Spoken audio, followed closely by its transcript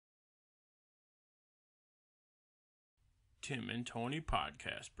Tim and Tony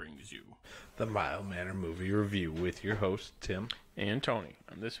podcast brings you the Mild Manner Movie Review with your host, Tim and Tony.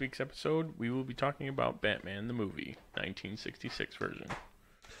 On this week's episode, we will be talking about Batman the movie, 1966 version.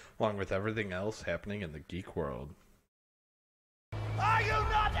 Along with everything else happening in the geek world. Are you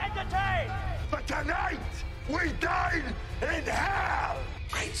not entertained? But tonight, we dine in hell!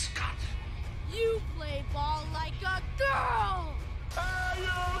 Great Scott! You play ball like a girl! Are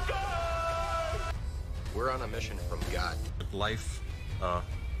you good? We're on a mission from God. Life,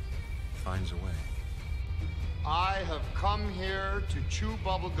 finds a way. I have come here to chew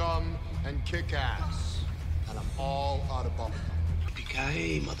bubblegum and kick ass. And I'm all out of bubblegum.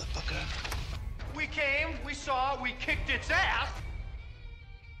 Yippee-ki-yay, motherfucker. We came, we saw, we kicked its ass.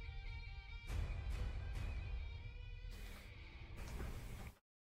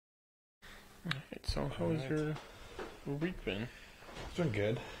 Alright, so how's your week been? It's been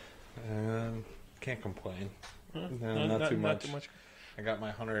good. Can't complain. Not too much. I got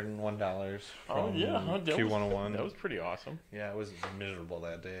my $101 from Q101. That was pretty awesome. Yeah, it was miserable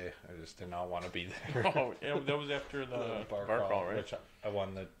that day. I just did not want to be there. Oh, yeah, that was after the bar crawl, right? Which I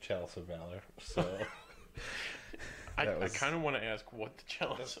won the Chalice of Valor, so... I kind of want to ask what the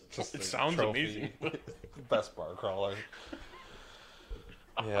Chalice... It sounds trophy. amazing. Best bar crawler.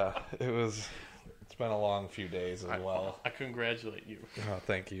 Yeah, it's been a long few days as well. I congratulate you. Oh,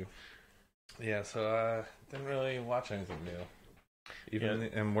 thank you. Yeah, so didn't really watch anything new.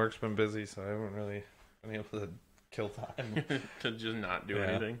 And work's been busy, so I haven't really been able to kill time. To just not do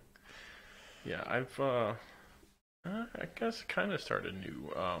anything. Yeah, I've, I guess kind of started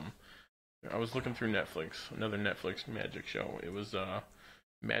new. I was looking through Netflix, another Netflix magic show. It was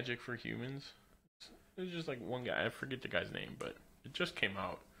Magic for Humans. It was just like one guy, I forget the guy's name, but it just came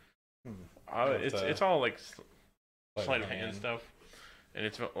out. It's all like sleight of hand stuff, and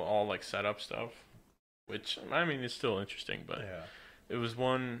it's all like setup stuff, which I mean it's still interesting. But there was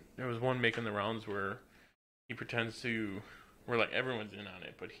one making the rounds where he pretends to, where like everyone's in on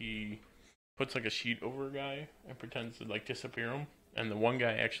it, but he puts like a sheet over a guy and pretends to like disappear him, and the one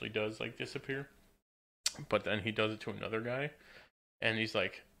guy actually does like disappear, but then he does it to another guy, and he's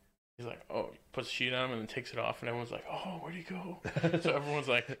like, oh, puts a sheet on him and then takes it off, and everyone's like, oh, where'd he go? So everyone's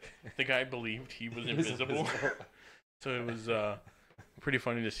like, the guy believed he was invisible. So it was pretty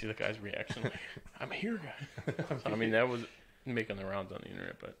funny to see the guy's reaction. Like, I'm here, guys. So, I mean, that was making the rounds on the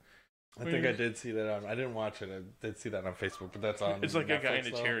internet, but I think I did see that I didn't watch it. I did see that on Facebook, but that's on it's like Netflix, a guy in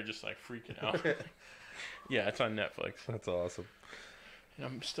a chair just like freaking out. Yeah, it's on Netflix. That's awesome. And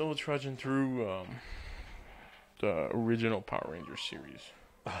I'm still trudging through the original Power Rangers series.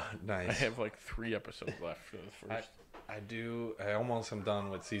 Nice. I have like 3 episodes left for the first. I almost am done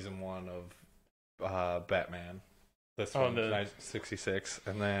with season 1 of Batman. This one, 66,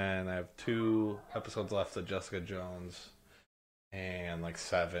 and then I have 2 episodes left of Jessica Jones, and like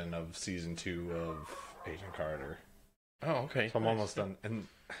 7 of season 2 of Agent Carter. Oh, okay. So I'm almost done, and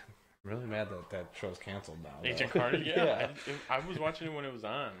I'm really mad that show's canceled now. Agent Carter, yeah. I was watching it when it was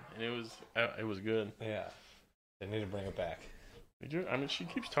on, and it was good. Yeah, they need to bring it back. I mean, she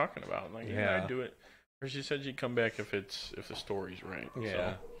keeps talking about it. Like, I'd do it. Or she said she'd come back if the story's right.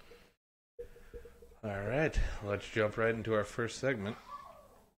 Yeah. So. All right, let's jump right into our first segment.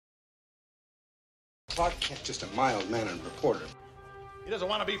 Clark Kent's just a mild-mannered reporter. He doesn't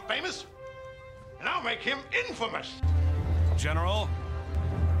want to be famous, and I'll make him infamous. General,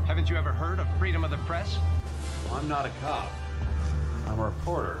 haven't you ever heard of freedom of the press? Well, I'm not a cop. I'm a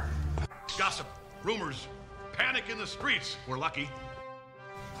reporter. Gossip, rumors, panic in the streets. We're lucky.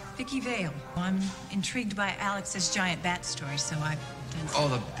 Vicky Vale. I'm intrigued by Alex's giant bat story, so I've done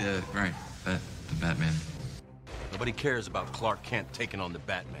some... The Batman. Nobody cares about Clark Kent taking on the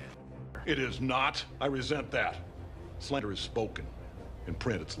Batman. It is not. I resent that. Slander is spoken. In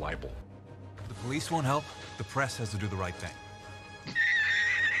print, it's libel. The police won't help. The press has to do the right thing.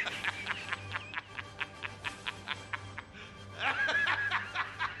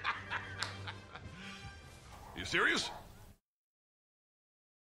 You serious?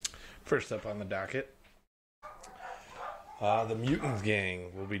 First up on the docket, the Mutants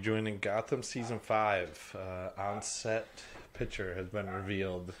gang will be joining Gotham Season 5. On-set picture has been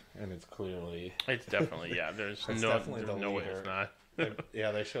revealed, and it's clearly... It's definitely, yeah. There's no way it's not.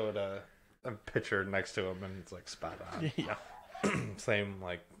 They showed a picture next to him, and it's like spot on. Yeah. Same,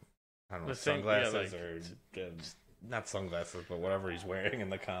 like, I don't know, sunglasses not sunglasses, but whatever he's wearing in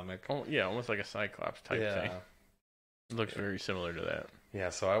the comic. Oh, yeah, almost like a Cyclops type thing. It looks very similar to that. Yeah,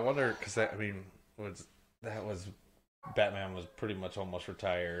 so I wonder, because that was Batman was pretty much almost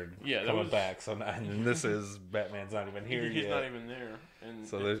retired. Yeah, coming back. So and this is Batman's not even here yet. He's not even there, and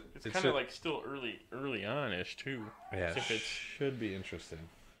so it's kind of like still early on-ish too. Yeah, it should be interesting.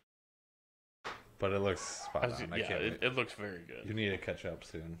 But it looks spot on. It looks very good. You need to catch up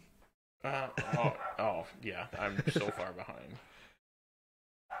soon. Yeah, I'm so far behind.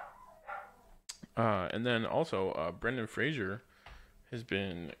 And then also, Brendan Fraser has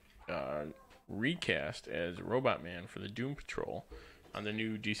been recast as Robot Man for the Doom Patrol on the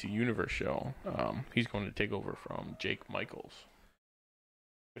new DC Universe show. He's going to take over from Jake Michaels.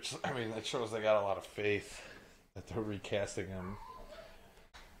 Which, I mean, that shows they got a lot of faith that they're recasting him.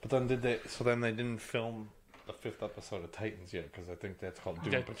 But then they didn't film the 5th episode of Titans yet, because I think that's called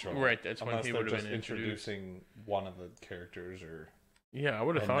Doom Patrol. Right, that's when he would have been introducing one of the characters, or yeah, I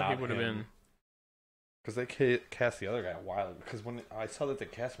would have thought he would have been. Because they cast the other guy a while. Because when I saw that they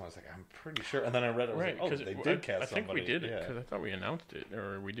cast him, I was like, I'm pretty sure. And then I read it, I was like, oh, they did cast somebody. I think we did it, because I thought we announced it,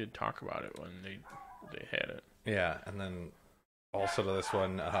 or we did talk about it when they had it. Yeah, and then also to this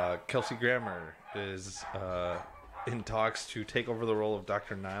one, Kelsey Grammer is in talks to take over the role of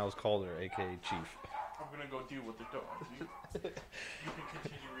Dr. Niles Calder, a.k.a. Chief. I'm going to go deal with the dog. You can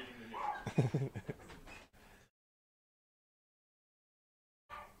continue reading the news.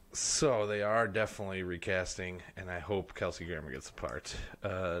 So they are definitely recasting, and I hope Kelsey Grammer gets the part.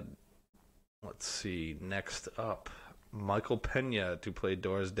 Let's see. Next up, Michael Pena to play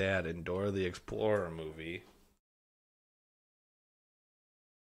Dora's dad in Dora the Explorer movie.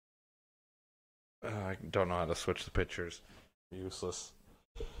 I don't know how to switch the pictures. Useless.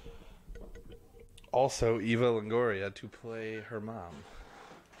 Also, Eva Longoria to play her mom.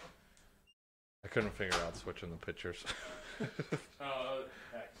 I couldn't figure out switching the pictures.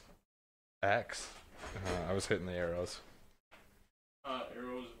 X. I was hitting the arrows.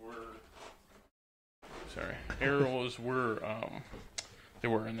 Arrows were, they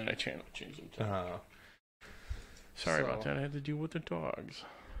were, and then I changed them to. Sorry about that. I had to deal with the dogs.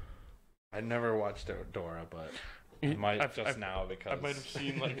 I never watched Dora, but I might now because I might have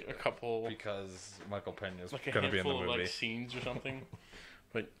seen like a couple because Michael Pena is like going to be in the movie. Of, like, scenes or something.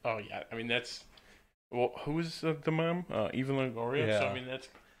 But oh yeah, I mean that's who's the mom? Eva Longoria. Yeah. So I mean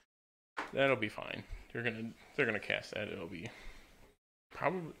that'll be fine. They're gonna cast that. It'll be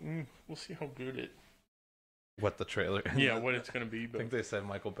probably we'll see how good it. What the trailer? Yeah, what it's gonna be. But... I think they said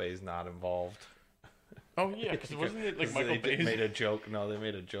Michael Bay's not involved. Oh yeah, because wasn't it like Michael Bay made a joke? No, they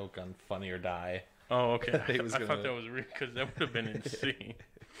made a joke on Funny or Die. Oh okay, I thought that was real because that would have been insane.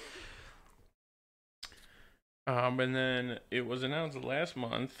 And then it was announced last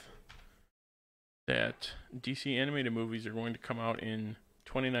month that DC animated movies are going to come out in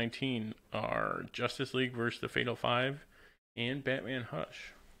 2019 are Justice League vs. the Fatal Five and Batman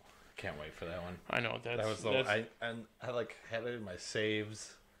Hush. Can't wait for that one. I know I like had it in my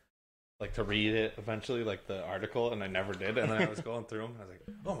saves, like to read it eventually, like the article, and I never did. And then I was going through them, and I was like,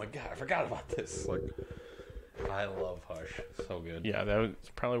 oh my god, I forgot about this. Like, I love Hush, so good. Yeah, that was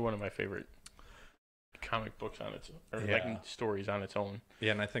probably one of my favorite comic books on its like stories on its own.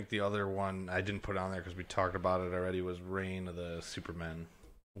 Yeah, and I think the other one I didn't put on there because we talked about it already was Reign of the Supermen.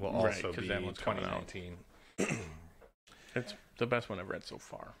 Will also be that one's 2019. It's the best one I've read so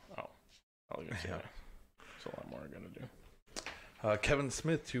far. I'll even say that. There's a lot more I gotta do. Kevin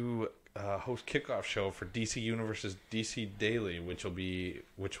Smith to host kickoff show for DC Universe's DC Daily, which will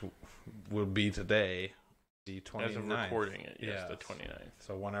be today, the 29th. As of recording it, yes, the 29th.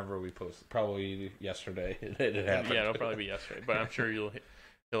 So whenever we post, probably yesterday it happened. Yeah, it'll probably be yesterday, but I'm sure he'll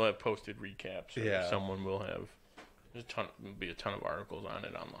have posted recaps. Or someone will have. There'll be a ton of articles on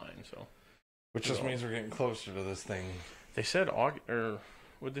it online. So, which just means we're getting closer to this thing. They said August, or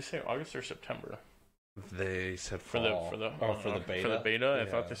would they say August or September? They said fall. For the beta. For the beta, I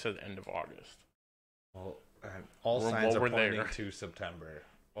thought they said end of August. Well, all signs are pointing to September,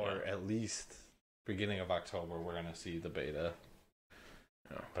 or at least beginning of October. We're gonna see the beta.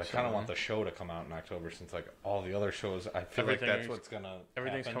 Yeah, but I kind of want the show to come out in October, since like all the other shows, I feel like that's what's gonna.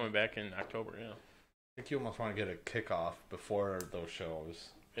 Everything's happen. Coming back in October. Yeah. I think you almost want to get a kickoff before those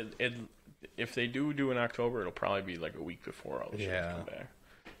shows. If they do in October, it'll probably be like a week before all the shows come back,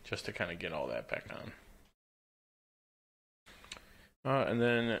 just to kind of get all that back on. And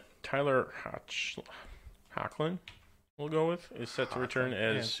then Tyler Hoechlin, we'll go with, is set to return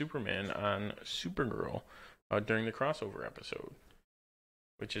as Superman on Supergirl during the crossover episode,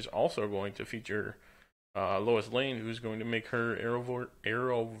 which is also going to feature Lois Lane, who's going to make her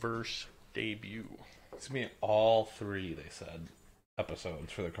Arrowverse debut. It's going to be all 3, they said,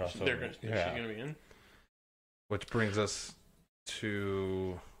 episodes for the crossover. Is she going to be in? Which brings us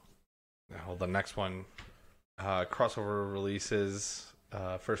to the next one. Crossover releases,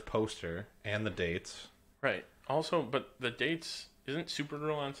 first poster, and the dates. Right. Also, but the dates, isn't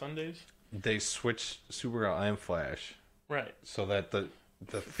Supergirl on Sundays? They switched Supergirl and Flash. Right. So that the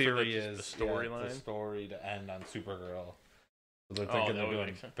theory is the storyline, the story to end on Supergirl. So they're thinking they're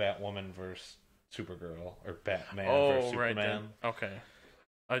doing Batwoman versus Supergirl or Batman versus Superman. Right. Okay.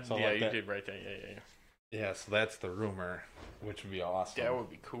 So yeah, like you that, did right there. Yeah. Yeah, so that's the rumor, which would be awesome. That would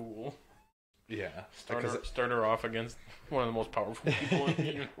be cool. Yeah. Start her off against one of the most powerful people in the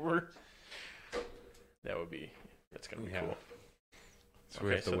universe. That's going to be cool. So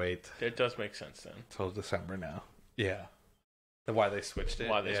we have to wait. It does make sense then. Till December now. Yeah. Why they switched it.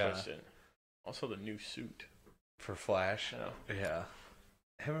 Switched it. Also the new suit. For Flash. Yeah.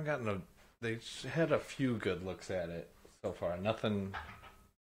 Haven't gotten they had a few good looks at it so far. Nothing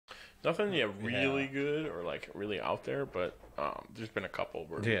really good or like really out there, but there's been a couple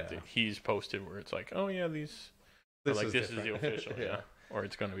where he's posted where it's like, oh yeah, this is the official, or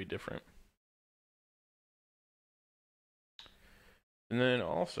it's going to be different. And then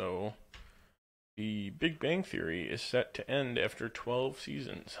also, the Big Bang Theory is set to end after 12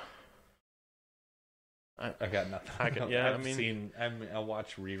 seasons. I got nothing. I'll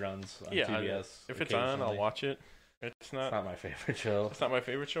watch reruns on TBS. If it's on, I'll watch it. It's not my favorite show. It's not my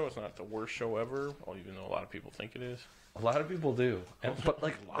favorite show. It's not the worst show ever, even though a lot of people think it is. A lot of people do, but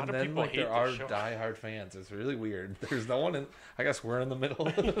like a lot of people hate there are diehard fans. It's really weird. There's no one in. I guess we're in the middle.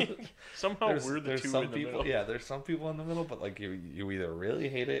 Somehow we're the two in the middle. Yeah, there's some people in the middle, but like you either really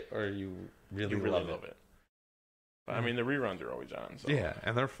hate it or you really love it. But, I mean, the reruns are always on. So. Yeah,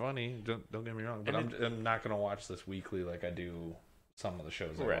 and they're funny. Don't get me wrong, but I'm not gonna watch this weekly like I do some of the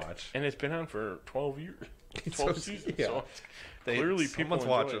shows I watch. And it's been on for 12 years, 12 seasons. Yeah. So clearly people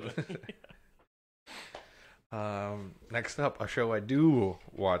watch it. Next up, a show I do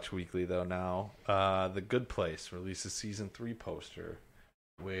watch weekly though now, The Good Place releases season 3 poster,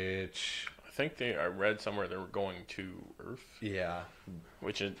 which I think I read somewhere they were going to Earth. Yeah,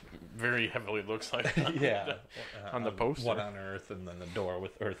 which it very heavily looks like. On the poster, one on Earth and then the door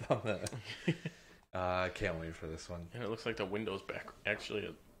with Earth on the. I can't wait for this one. And it looks like the Windows back. Actually,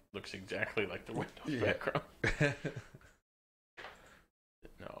 it looks exactly like the Windows background.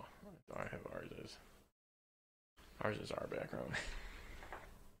 No, I have ours as. Ours is our background.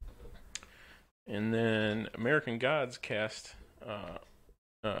 And then American Gods cast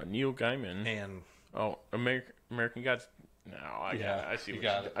Neil Gaiman and American Gods. No, I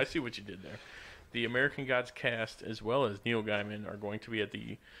see what you did there. The American Gods cast as well as Neil Gaiman are going to be at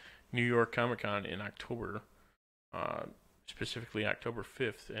the New York Comic Con in October, specifically October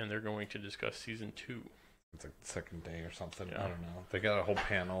 5th, and they're going to discuss season 2. It's like the second day or something. Yeah. I don't know. They got a whole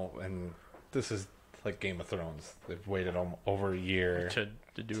panel, and this is like Game of Thrones. They've waited over a year to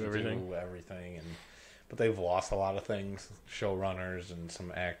do everything. But they've lost a lot of things, showrunners and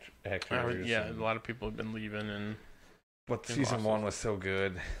some actors. A lot of people have been leaving. But season 1 was so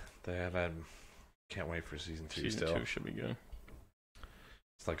good. Can't wait for season 2. Season 2 should be good.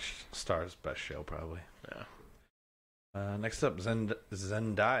 It's like Star's best show, probably. Yeah. Next up,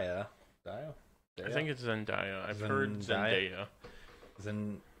 Zendaya. I think it's Zendaya. I've heard Zendaya.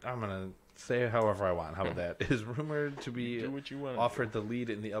 I'm gonna say it however I want. How about that? Is rumored to be offered the lead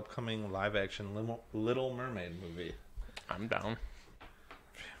in the upcoming live-action Little Mermaid movie. I'm down.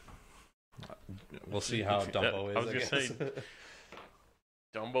 We'll see how Dumbo is. I was gonna say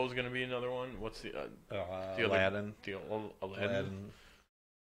Dumbo's gonna be another one. What's the Aladdin? Aladdin.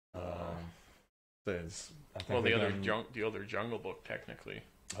 The other Jungle Book, technically.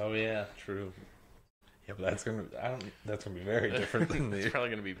 Oh yeah, true. Yeah, but that's gonna be very different than it's probably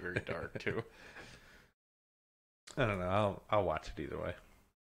gonna be very dark too. I don't know. I'll watch it either way.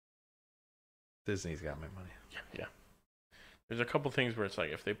 Disney's got my money. Yeah. There's a couple things where it's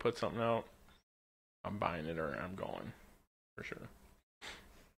like if they put something out, I'm buying it or I'm going for sure.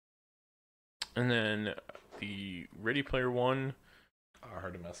 And then the Ready Player One.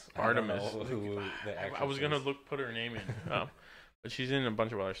 Artemis. I was gonna put her name in, but she's in a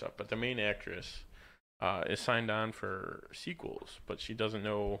bunch of other stuff. But the main actress is signed on for sequels, but she doesn't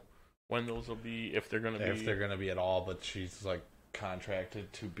know when those will be, if they're gonna be at all. But she's like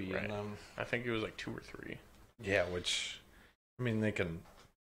contracted to be in them. I think it was like 2 or 3. Yeah, which I mean they can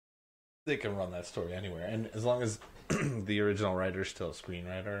run that story anywhere, and as long as the original writer's still a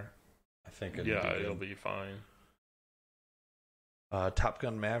screenwriter, I think it'll be fine. Top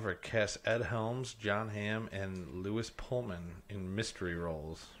Gun Maverick casts Ed Helms, John Hamm, and Lewis Pullman in mystery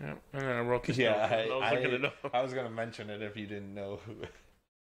roles. Yeah, and then I wrote this down. I was looking it up. I was going to mention it if you didn't know who.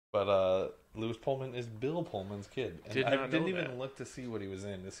 But Louis Pullman is Bill Pullman's kid. And I didn't even look to see what he was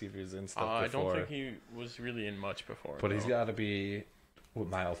in, to see if he was in stuff before. I don't think he was really in much before. But he's got to be with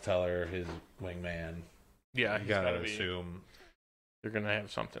Miles Teller, his wingman. Yeah, he's got to assume they're going to have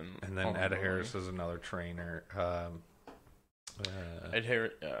something. And then Ed Harris is another trainer. Ed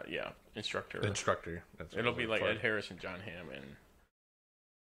Harris, instructor. Instructor. It'll be like Ed Harris and John Hamm and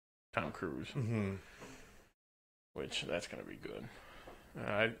Tom Cruise. Mm-hmm. Which, that's going to be good.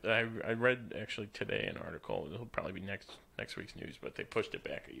 I read actually today an article. It'll probably be next week's news, but they pushed it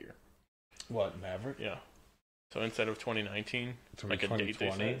back a year. What, Maverick? Yeah. So instead of 2019, it's like a date they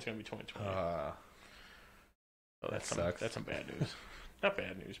said, it's going to be 2020. So that's some bad news. Not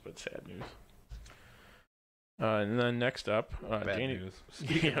bad news, but sad news. And then next up, news.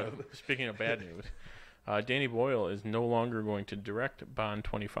 Speaking of bad news, Danny Boyle is no longer going to direct Bond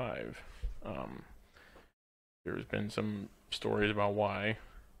 25. There's been some stories about why.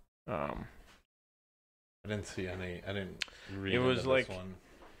 I didn't see any. I didn't read. It was like this one.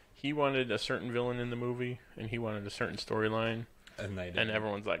 He wanted a certain villain in the movie, and he wanted a certain storyline, and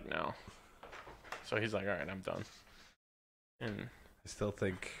everyone's like, no. So he's like, all right, I'm done. And I still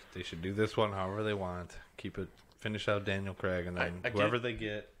think they should do this one however they want. Finish out Daniel Craig, and then whoever they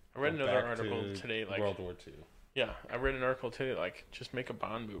get. I read another article today, like World War II. Yeah, I read an article today, like just make a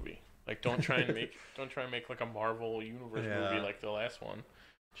Bond movie. Like don't try and make like a Marvel Universe movie like the last one.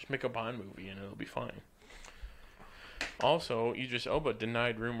 Just make a Bond movie and it'll be fine. Also, Idris Elba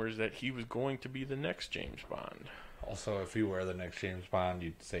denied rumors that he was going to be the next James Bond. Also, if you were the next James Bond,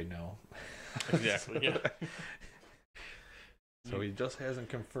 you'd say no. Exactly. Yeah. So he just hasn't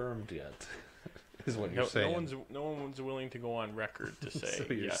confirmed yet. Is what you're saying. No one's willing to go on record to say.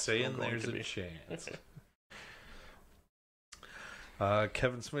 So you're saying there's a chance.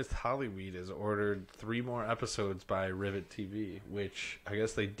 Kevin Smith Hollywood has ordered 3 more episodes by Rivet TV, which I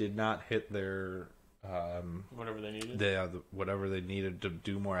guess they did not hit their whatever they needed. Whatever they needed to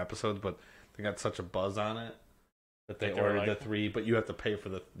do more episodes, but they got such a buzz on it that they ordered the 3. But you have to pay for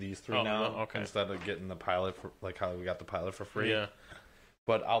these 3 now instead of getting the pilot for like how we got the pilot for free. Yeah.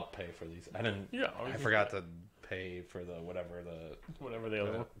 But I'll pay for these. I didn't. Yeah, I forgot to pay for the whatever the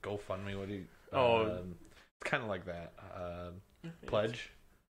other one. GoFundMe. What do you? It's kind of like that. Pledge.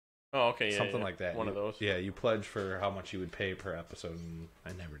 Oh, okay. Yeah, something like that. One of those. Yeah, you pledge for how much you would pay per episode, and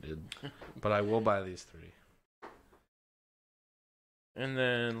I never did. But I will buy these 3. And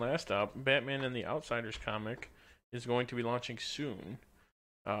then last up, Batman and the Outsiders comic is going to be launching soon.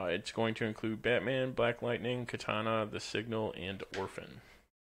 It's going to include Batman, Black Lightning, Katana, The Signal, and Orphan.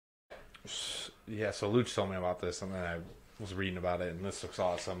 Yeah, so Luch told me about this, and then I was reading about it, and this looks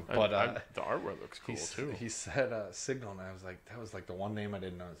awesome. But the artwork looks cool too. He said Signal, and I was like, that was like the one name I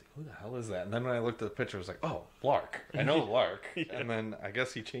didn't know. I was like, who the hell is that? And then when I looked at the picture, I was like, oh, Lark. I know Lark. Yeah. And then I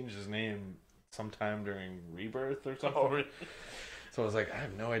guess he changed his name sometime during Rebirth or something. Oh, really? So I was like, I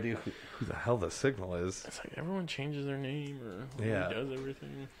have no idea who the hell the Signal is. It's like everyone changes their name or who does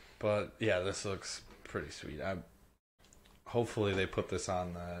everything. But yeah, this looks pretty sweet. Hopefully they put this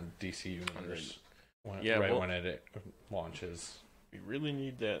on the DC Universe when it launches. We really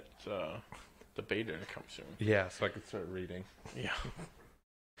need that the beta to come soon. Yeah, so I can start reading. Yeah.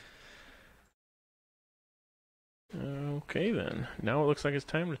 Okay then. Now it looks like it's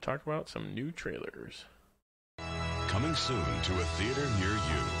time to talk about some new trailers. Coming soon to a theater near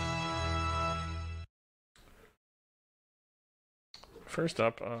you. First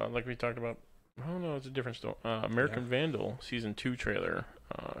up, like we talked about, oh no, it's a different story. American Vandal Season 2 trailer.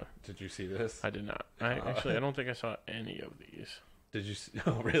 Did you see this? I did not. I don't think I saw any of these. Did you see?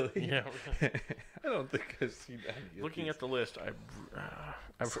 Oh, really? Yeah. Really. I don't think I've seen any of Looking at the list,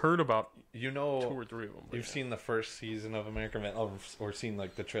 I've heard about 2 or 3 of them. You've seen the first season of American Vandal, or seen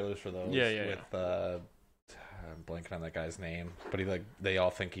like the trailers for those? Yeah. I'm blanking on that guy's name, but they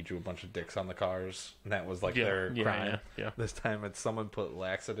all think he drew a bunch of dicks on the cars, and that was like their crime. Yeah. This time it's someone put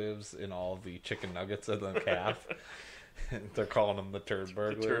laxatives in all the chicken nuggets of the calf. And they're calling him the turd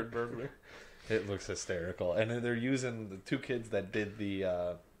burglar. The turd burglar. It looks hysterical, and they're using the 2 kids that did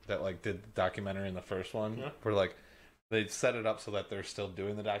the documentary in the first one. Yeah. Where like they set it up so that they're still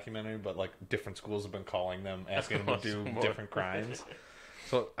doing the documentary, but like different schools have been calling them, asking them to do different crimes.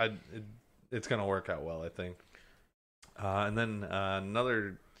 So it's gonna work out well, I think. And then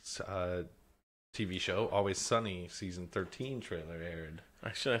another TV show, Always Sunny, season 13 trailer aired.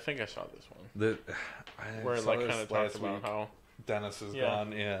 Actually, I think I saw this one. Where it like kind of talks about how Dennis is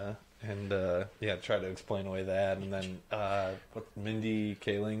gone, and try to explain away that, and then Mindy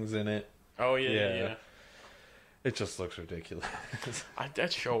Kaling's in it. Oh yeah. It just looks ridiculous.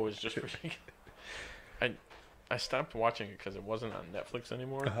 That show was just ridiculous. I stopped watching it because it wasn't on Netflix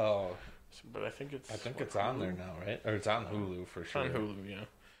anymore. Oh. But I think it's on there now, right? Or it's on Hulu for sure. It's on Hulu, yeah.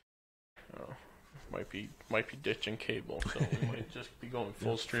 Oh, might be ditching cable, so we might just be going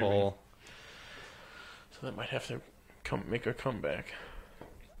full streaming. So that might have to make a comeback.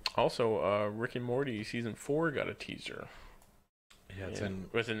 Also, Rick and Morty season 4 got a teaser. Yeah,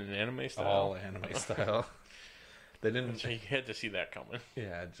 was it an anime style? All anime style. They didn't. You had to see that coming.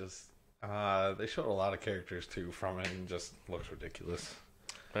 Yeah, just they showed a lot of characters too from it, and just looks ridiculous.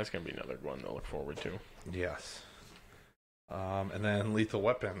 That's gonna be another one to look forward to. Yes. And then Lethal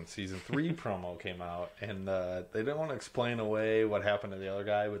Weapon season 3 promo came out, and they didn't want to explain away what happened to the other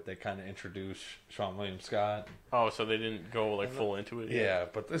guy, but they kind of introduced Sean William Scott. Oh, so they didn't go like full into it yet? Yeah,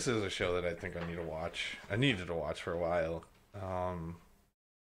 but this is a show that I think I need to watch. I needed to watch for a while,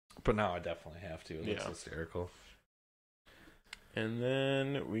 but now I definitely have to. It looks hysterical. And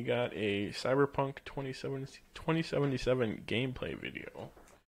then we got a Cyberpunk 2077 gameplay video.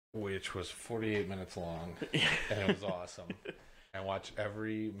 Which was 48 minutes long, and it was awesome. I watched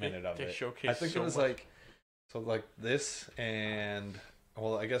every minute of it. I think it was like this and,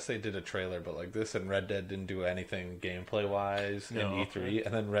 well, I guess they did a trailer, but like this and Red Dead didn't do anything gameplay wise in E3,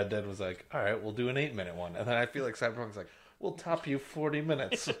 and then Red Dead was like, all right, we'll do an 8-minute one, and then I feel like Cyberpunk's like, we'll top you 40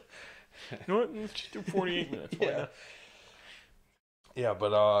 minutes. You know what? Let's just do 48 minutes. Why not? Yeah,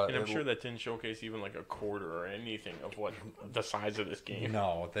 but and I'm sure that didn't showcase even like a quarter or anything of what the size of this game.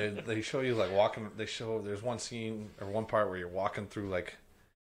 No, they show you like walking. There's one scene or one part where you're walking through like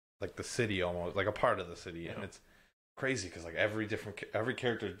the city, almost like a part of the city, and it's crazy because like every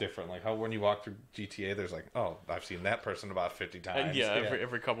character is different. Like how when you walk through GTA, there's like, oh, I've seen that person about 50 times.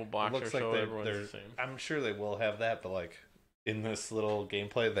 Every couple blocks it looks or so, like everyone's the same. I'm sure they will have that, but like in this little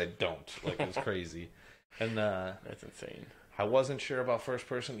gameplay, they don't. Like it's crazy, and that's insane. I wasn't sure about first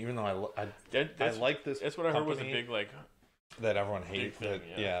person, even though I like this. That's what I heard was a big that everyone hates. Thing,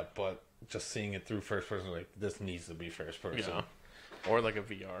 but just seeing it through first person, like this needs to be first person, or like a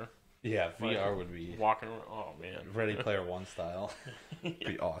VR. Yeah, VR would be walking around. Oh man, Ready Player One style,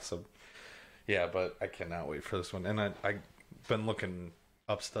 be awesome. Yeah, but I cannot wait for this one, and I've been looking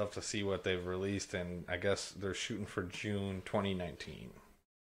up stuff to see what they've released, and I guess they're shooting for June 2019.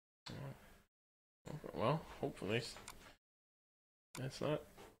 Well, hopefully. It's not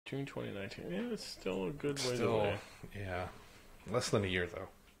June 2019. Yeah, it's still a good way away. Yeah. Less than a year, though.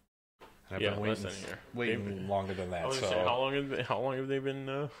 And I've been less than a year. Waiting longer than that. So how long have they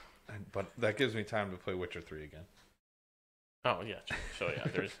been... But that gives me time to play Witcher 3 again. Oh, yeah. So, yeah,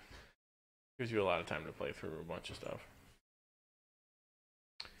 gives you a lot of time to play through a bunch of stuff.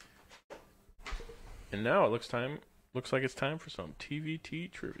 And now it looks like it's time for some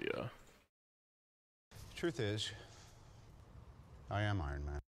TVT trivia. Truth is, I am Iron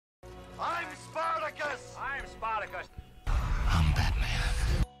Man. I'm Spartacus! I'm Spartacus. I'm Batman.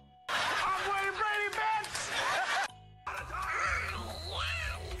 I'm Wayne Brady Betts!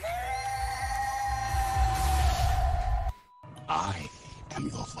 I am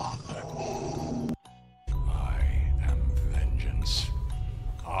your father. I am vengeance.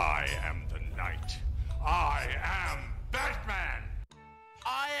 I am the night. I am Batman!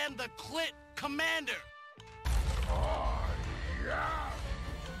 I am the Clit Commander!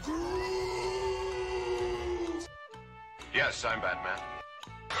 Groot! Yes, I'm Batman.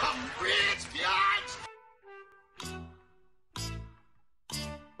 Come rich, biatch!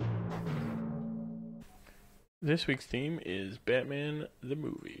 This week's theme is Batman the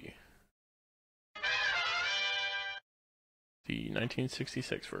Movie. The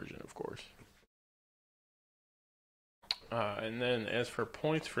 1966 version, of course. And then as for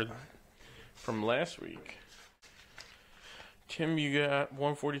points from last week, Tim, you got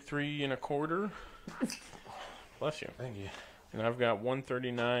 143 and a quarter. Bless you. Thank you. And I've got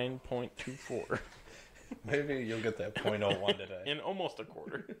 139.24. Maybe you'll get that 0.01 today. And almost a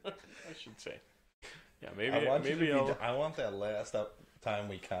quarter, I should say. Yeah, I want that last time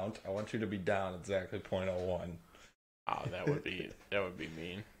we count. I want you to be down exactly 0.01. Oh, that would be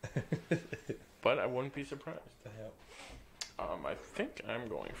mean. But I wouldn't be surprised. Yep. I think I'm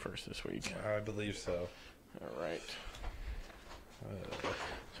going first this week. I believe so. All right.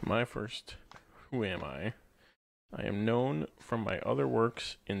 So my first, who am I? I am known from my other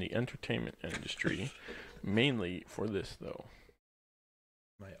works in the entertainment industry, mainly for this, though.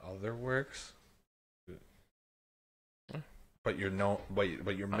 My other works? But you're known. But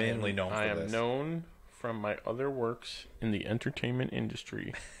you're mainly known for this. I am known from my other works in the entertainment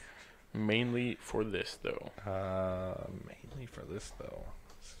industry, mainly for this, though. Mainly for this, though.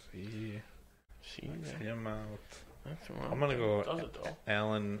 See him out. That's well, I'm gonna go does it, though.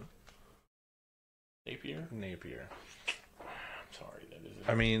 Alan Napier? Napier. I'm sorry, that isn't.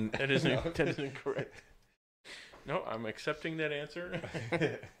 I mean, that isn't correct. No, I'm accepting that answer.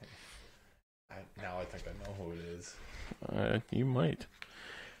 Now I think I know who it is. You might.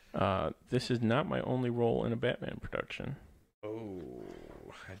 This is not my only role in a Batman production. Oh,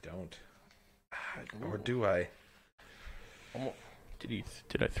 I don't. Or do I?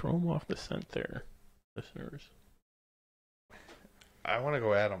 Did I throw him off the scent there, listeners? I want to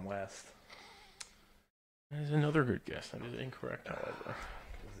go Adam West. That is another good guess. That is incorrect, however.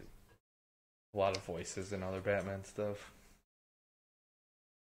 A lot of voices in other Batman stuff.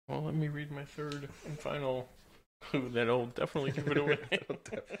 Well, let me read my third and final clue that'll definitely give it away.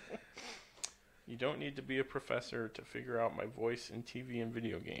 You don't need to be a professor to figure out my voice in TV and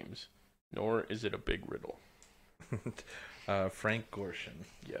video games, nor is it a big riddle. Frank Gorshin.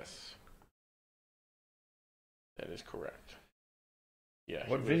 Yes. That is correct. Yeah.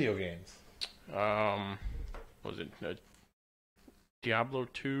 What video games? Was it Diablo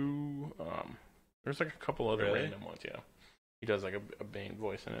 2? There's like a couple other random ones, yeah. He does like a Bane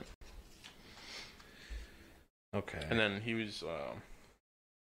voice in it. Okay. And then he was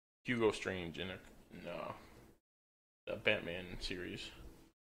Hugo Strange in a Batman series.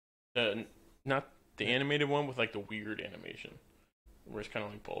 Not the animated one with like the weird animation, where it's kind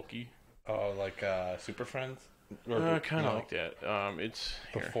of like bulky. Oh, like Super Friends? Kind of like that. It's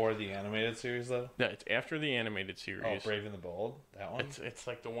before the animated series, though. Yeah, it's after the animated series. Oh, Brave and the Bold, that one. It's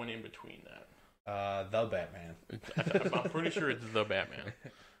like the one in between that. The Batman. I'm pretty sure it's the Batman.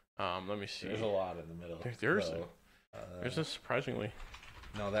 Let me see. There's a lot in the middle. There's a surprisingly.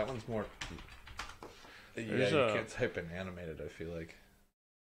 No, that one's more. You can't type in animated. I feel like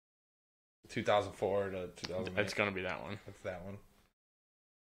 2004 to 2008. It's gonna be that one. It's that one.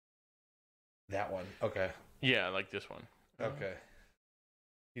 That one. Okay. Yeah, like this one. Okay.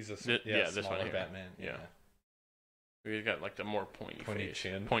 He's a this one here. Batman. Yeah. He's got like the more pointy face.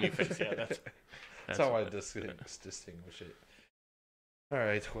 Chin. Pointy face. Yeah, that's how I distinguish it. All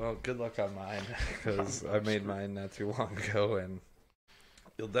right. Well, good luck on mine because I made mine not too long ago, and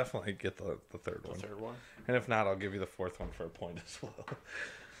you'll definitely get the third one. The third one. And if not, I'll give you the fourth one for a point as well.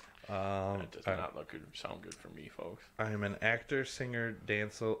 That does not sound good for me, folks. I'm an actor, singer,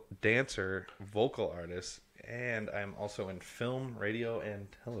 dancer, vocal artist, and I'm also in film, radio, and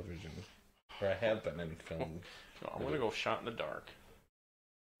television. Or I have been in film. No, I'm gonna go shot in the dark.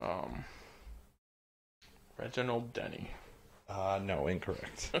 Reginald Denny. No,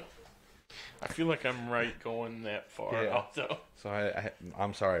 incorrect. I feel like I'm right going that far. Yeah. Also. So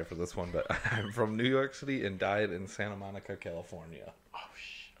I'm sorry for this one, but I'm from New York City and died in Santa Monica, California. Oh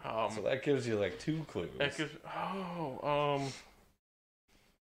shit. So that gives you like 2 clues. That gives, I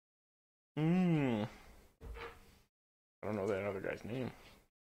don't know that other guy's name.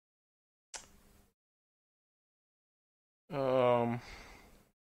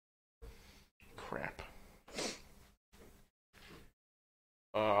 Crap.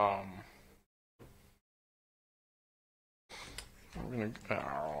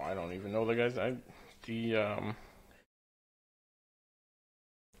 I don't even know the guy's.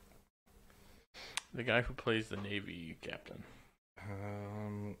 The guy who plays the Navy captain.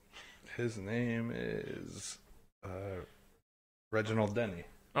 His name is Reginald Denny.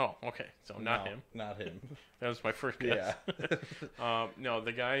 Oh, okay. So not him. Not him. That was my first guess. Yeah. No,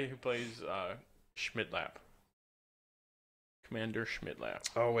 the guy who plays Schmidlap. Commander Schmidlap.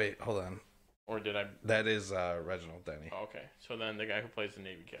 Oh, wait. Hold on. Or did I... That is Reginald Denny. Oh, okay. So then the guy who plays the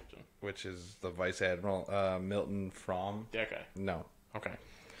Navy captain. Which is the Vice Admiral, Milton Fromm. That guy. No. Okay.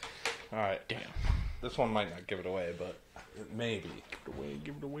 All right. Damn. This one might not give it away, but maybe.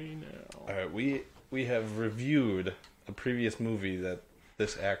 Give it away now. All right. We have reviewed a previous movie that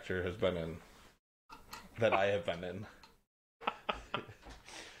this actor has been in. That I have been in.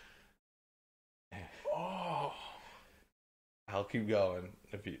 Oh. I'll keep going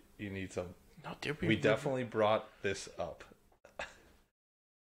if you need some. No, did we definitely brought this up.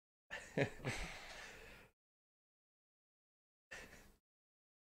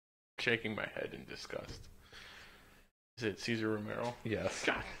 Shaking my head in disgust. Is it Cesar Romero? Yes.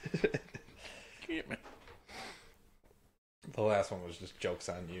 God. Damn it. The last one was just jokes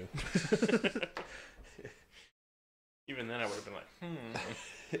on you. Even then I would have been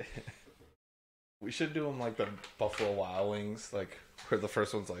like, We should do them like the Buffalo Wild Wings, like where the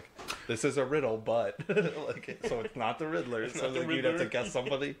first one's like, "This is a riddle, but," like, so it's not the Riddler. So like you'd have to guess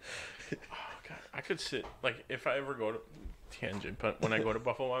somebody. Oh god, I could sit like if I ever go to tangent, but when I go to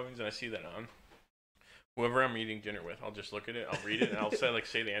Buffalo Wild Wings and I see that on, whoever I'm eating dinner with, I'll just look at it, I'll read it, and I'll say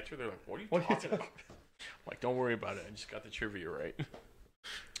the answer. They're like, "What are you talking about?" I'm like, don't worry about it. I just got the trivia right.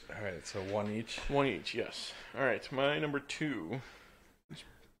 All right, so one each. One each, yes. All right, my number 2 is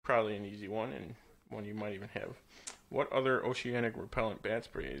probably an easy one, and one you might even have. What other oceanic repellent bat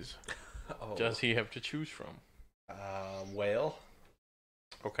sprays does he have to choose from? Whale.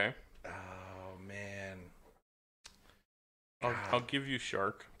 Okay. Oh man. I'll give you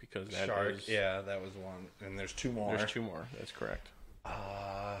shark because that shark. is... Yeah, that was one, and there's 2 more. There's 2 more. That's correct.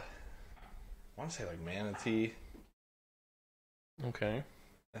 I want to say like manatee. Okay.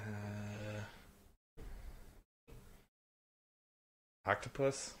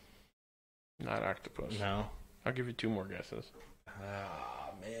 Octopus. Not octopus. No. I'll give you 2 more guesses.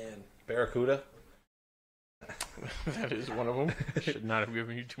 Man. Barracuda. That is one of them. Should not have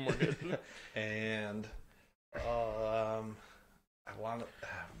given you 2 more guesses. And I want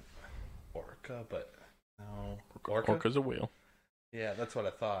orca, but no. Orca's a whale. Yeah, that's what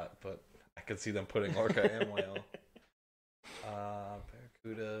I thought, but I could see them putting orca and whale.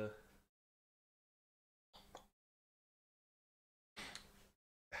 Barracuda.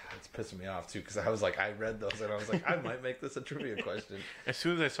 It's pissing me off too because I was like, I read those and I was like, I might make this a trivia question. As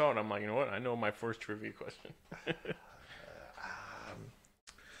soon as I saw it, I'm like, you know what? I know my first trivia question.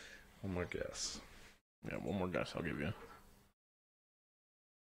 One more guess. Yeah, one more guess. I'll give you.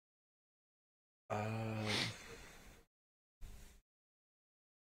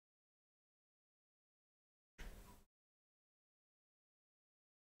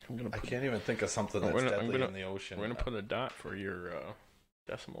 I can't even think of something that's deadly in the ocean. We're gonna put a dot for your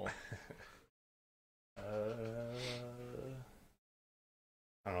decimal. I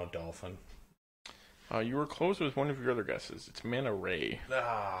don't know, dolphin. You were close with one of your other guesses. It's manta ray,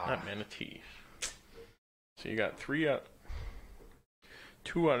 not manatee. So you got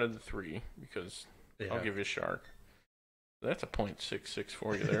 2 out of the 3 because I'll give you shark. That's a .66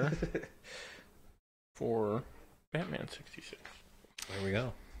 for you there. For Batman 66. There we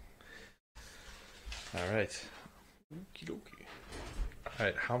go. All right. Okie dokie. All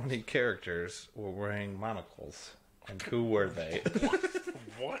right. How many characters were wearing monocles, and who were they?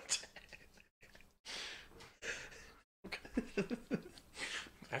 What?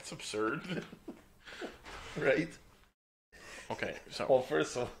 That's absurd. Right? Okay, so... Well,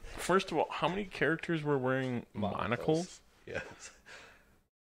 first of all, how many characters were wearing monocles? Yes.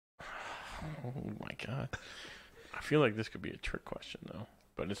 Oh my god. I feel like this could be a trick question, though.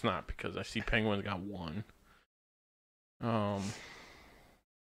 But it's not, because I see Penguin's got 1. I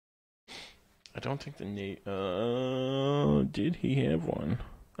don't think did he have 1?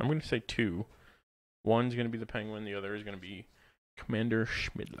 I'm going to say 2. One's going to be the Penguin, the other is going to be Commander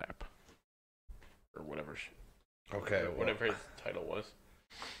Schmidlap. Or whatever. Okay. Whatever his title was.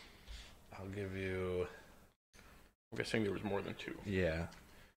 I'll give you... I'm guessing there was more than 2. Yeah.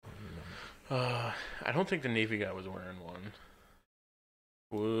 I don't think the Navy guy was wearing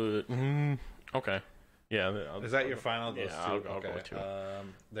 1. Okay. Yeah. Is that your final? Those 2? I'll go with 2.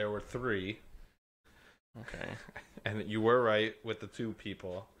 There were 3. Okay. And you were right with the 2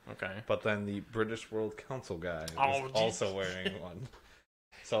 people. Okay. But then the British World Council guy was also wearing 1.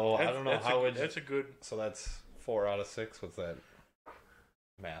 So I don't know how it. That's a good. So that's 4 out of 6. What's that?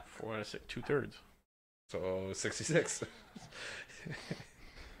 Math. 4 out of 6. 2/3. So 66.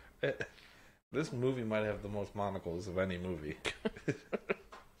 This movie might have the most monocles of any movie.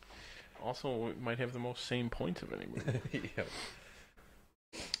 Also, it might have the most same points of any movie. Yep.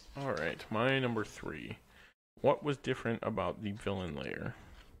 All right, my number 3. What was different about the villain lair?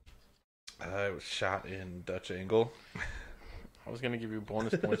 It was shot in Dutch angle. I was going to give you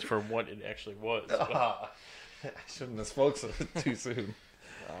bonus points for what it actually was. I shouldn't have spoke too soon.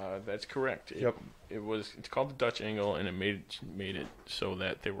 That's correct. Yep. It's called the Dutch angle, and it made it so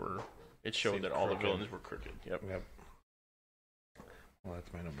that it showed that all the villains were crooked. Yep. Well,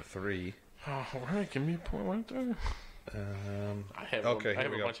 that's my number 3. All right, give me a point right there. I have a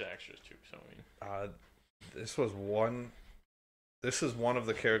bunch of extras too. So I mean, this is one of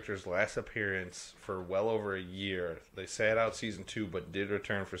the characters' last appearance for well over a year. They sat out season 2, but did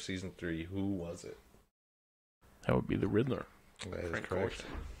return for season 3. Who was it? That would be the Riddler. That is correct.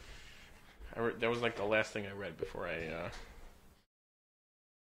 That was like the last thing I read before I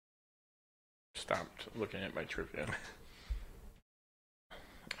stopped looking at my trivia.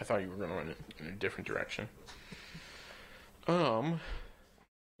 I thought you were going to run in a different direction. Yeah,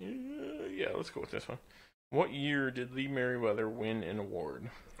 let's go with this one. What year did Lee Merriweather win an award?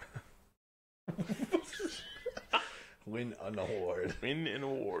 Win an award. Win an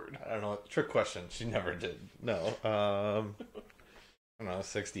award. I don't know. Trick question. She never did. No. I don't know.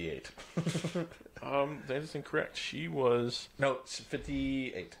 68. That is incorrect. She was... No,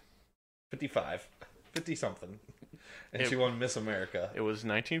 58. 55. 50 something. And she won Miss America. It was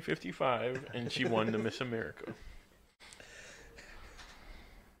 1955, and she won the Miss America.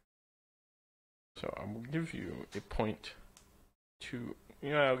 So I will give you a point.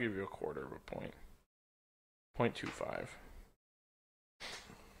 I'll give you a quarter of a point. 0.25.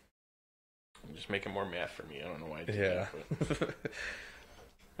 I'm just making more math for me. I don't know why I did that, but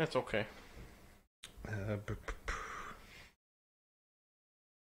that's okay.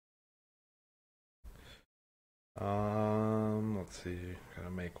 Let's see. Gotta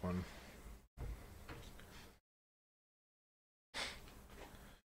make one.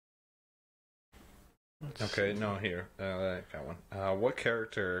 Okay, no, here. I got one. What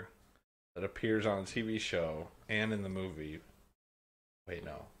character that appears on a TV show and in the movie... Wait,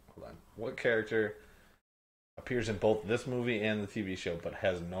 no. Hold on. What character appears in both this movie and the TV show but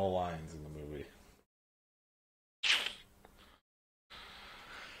has no lines in the movie?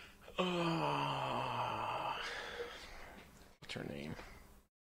 What's her name?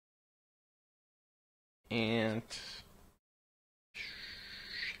 Aunt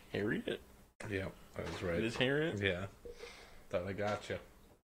Harriet? Yeah, that was right. It is Harriet? Yeah. Thought I gotcha.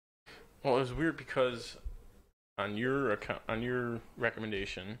 Well, it was weird because on your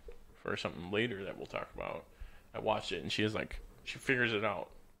recommendation for something later that we'll talk about, I watched it and she figures it out.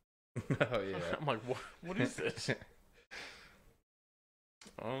 Oh yeah. I'm like, what is this?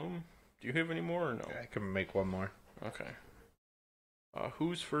 Do you have any more or no? I can make one more. Okay.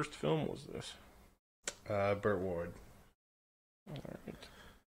 Whose first film was this? Burt Ward.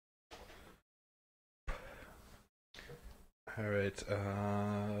 Alright.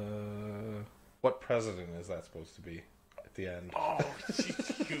 What president is that supposed to be at the end? Oh,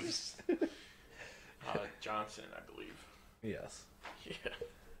 jeez. Johnson, I believe. Yes.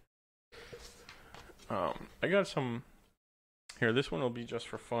 Yeah. I got some... Here, this one will be just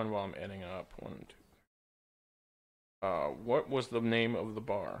for fun while I'm adding up. 1, 2. What was the name of the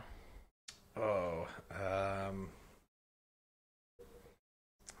bar? Oh, I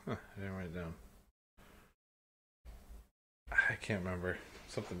didn't write it down. I can't remember.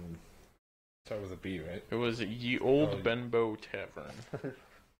 Something start with a B, right? It was Ye Old Benbow Tavern.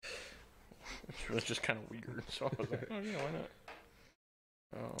 Which was just kind of weird. So I was like, oh yeah, why not?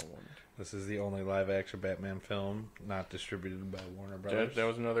 This is the only live-action Batman film not distributed by Warner Brothers. That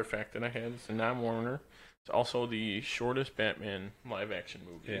was another fact that I had. It's a non-Warner. It's also the shortest Batman live-action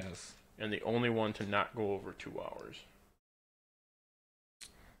movie. Yes. And the only one to not go over 2 hours.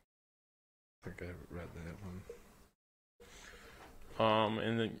 I think I read that one.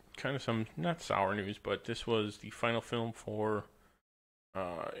 And then kind of some, not sour news, but this was the final film for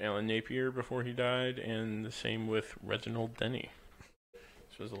Alan Napier before he died, and the same with Reginald Denny.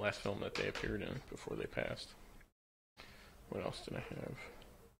 This was the last film that they appeared in before they passed. What else did I have?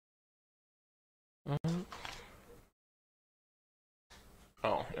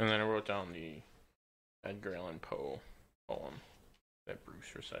 And then I wrote down the Edgar Allan Poe poem that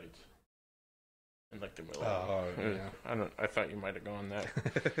Bruce recites. And like the middle. Oh, yeah. I thought you might have gone that.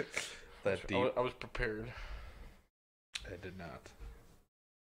 That deep. I was prepared. I did not.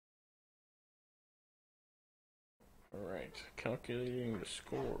 Alright, calculating the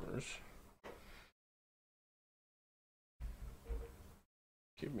scores.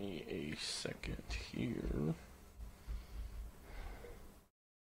 Give me a second here.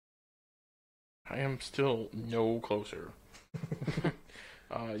 I am still no closer.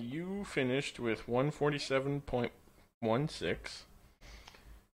 You finished with 147.16,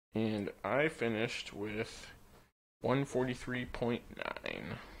 and I finished with 143.9.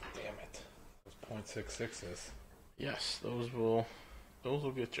 Damn it. Those .66s. Yes, those will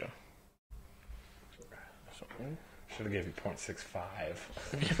get you. So, should have gave you .65.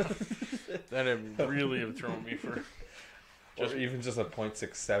 That'd really have thrown me for. Or even just a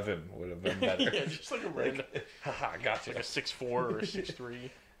 .67 would have been better. Yeah, just like a random. Haha, gotcha. Like a 6.4 or a 6.3.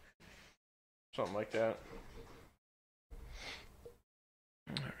 Something like that.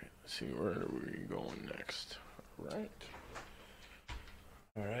 Alright, let's see, where are we going next?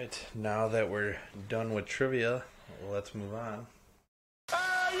 Alright, now that we're done with trivia, let's move on.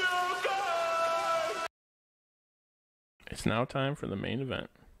 It's now time for the main event.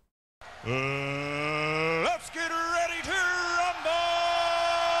 Let's get ready to rumble!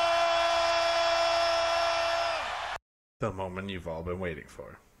 The moment you've all been waiting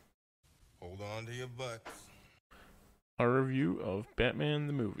for. Hold on to your butts. A review of Batman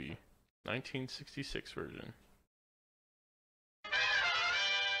the Movie, 1966 version.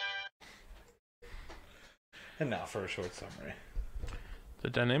 And now for a short summary. The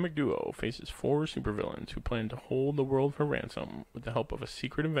dynamic duo faces 4 supervillains who plan to hold the world for ransom with the help of a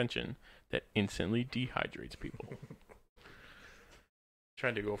secret invention that instantly dehydrates people.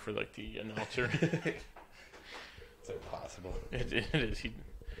 tried to go for like the announcer. It's impossible. It is.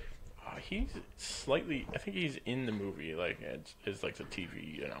 He's slightly. I think he's in the movie, like as like the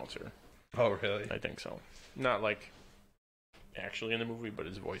TV announcer. Oh, really? I think so. Not like actually in the movie, but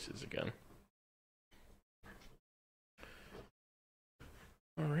his voice is again.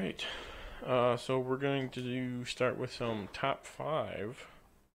 All right. So we're going to start with some top 5.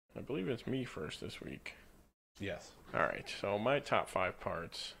 I believe it's me first this week. Yes. All right. So my top 5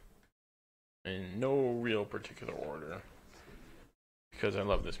 parts, in no real particular order, because I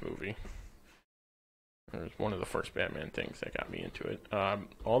love this movie. It was one of the first Batman things that got me into it.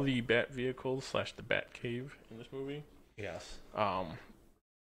 All the Bat vehicles / the Bat Cave in this movie. Yes.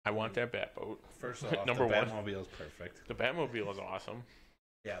 I want that Bat boat. First off, number the one. Batmobile is perfect. The Batmobile is awesome.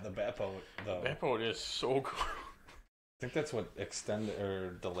 Yeah, the Batboat. The Batboat is so cool. I think that's what extended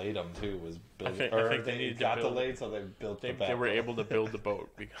or delayed them too. Was build, I think they got delayed, so they built the Batboat. They were able to build the boat,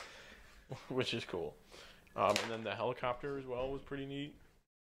 which is cool. And then the helicopter as well was pretty neat.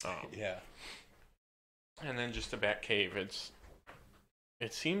 Yeah. And then just the Bat Cave.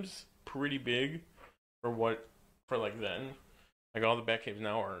 It seems pretty big for like then. Like all the Bat Caves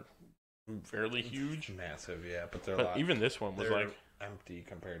now are fairly huge, massive. Yeah, but even this one was like empty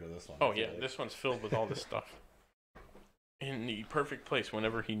compared to this one. Oh yeah, this one's filled with all this stuff. In the perfect place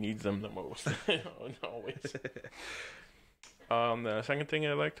whenever he needs them the most. Always. The second thing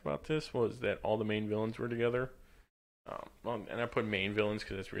I liked about this was that all the main villains were together. And I put main villains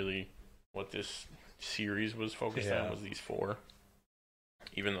because that's really what this series was focused on, was these 4.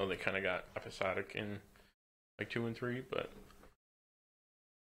 Even though they kind of got episodic in like 2 and 3, but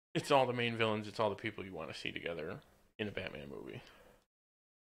it's all the main villains. It's all the people you want to see together in a Batman movie.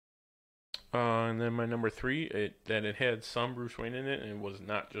 And then my number 3, it had some Bruce Wayne in it, and it was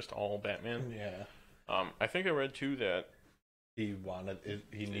not just all Batman. Yeah. I think I read too that he wanted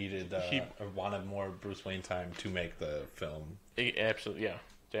more Bruce Wayne time to make the film. Absolutely, yeah.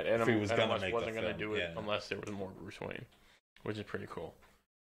 That Adam West wasn't going to do it unless there was more Bruce Wayne, which is pretty cool.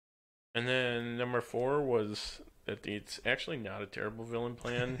 And then number 4 was that it's actually not a terrible villain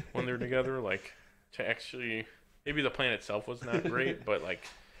plan when they're together. Like, to actually, maybe the plan itself was not great, but like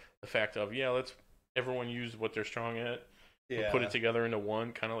the fact of, let's everyone use what they're strong at, and put it together into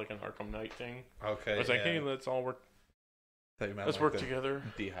one, kind of like an Arkham Knight thing. Okay. It's like, hey, let's all work. Let's work together.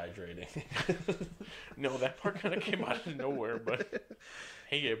 Dehydrating. No, that part kind of came out of nowhere, but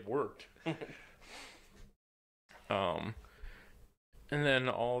hey, it worked. And then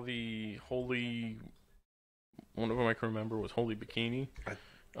all the holy. One of them I can remember was Holy Bikini.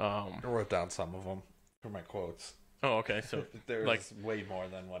 I wrote down some of them for my quotes. Oh, okay. So there's like way more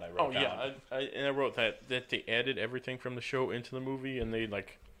than what I wrote down. Oh, yeah. I wrote that they added everything from the show into the movie, and they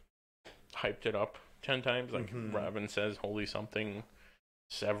like hyped it up 10 times. Like Robin says "holy something"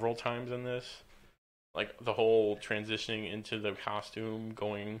 several times in this. Like the whole transitioning into the costume,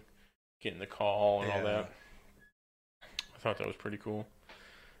 getting the call, and all that. I thought that was pretty cool.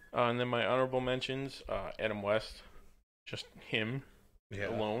 And then my honorable mentions: Adam West, just him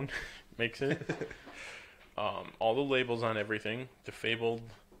alone makes it. All the labels on everything, the fabled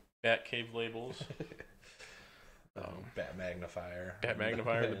Batcave labels, Bat Magnifier,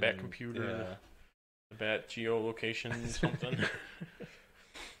 the Bat Computer, the Bat Geolocation something.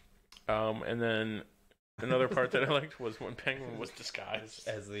 And then another part that I liked was when Penguin was disguised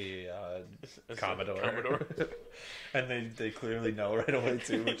as the Commodore. And they clearly know right away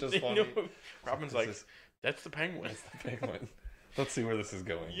too, which is funny. Robin's like, "That's the Penguin. That's the Penguin. Let's see where this is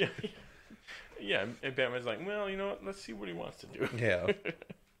going." Yeah, and Batman's like, well, you know what? Let's see what he wants to do. Yeah.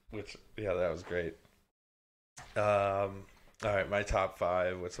 That was great. All right, my top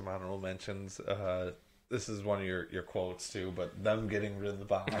 5 with some honorable mentions. This is one of your quotes too, but them getting rid of the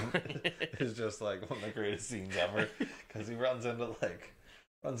bomb is just like one of the greatest scenes ever, because he runs into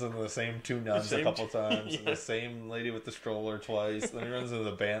the same 2 nuns a couple times, and the same lady with the stroller twice. Then he runs into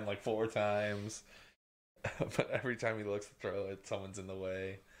the band like 4 times, but every time he looks to throw it, someone's in the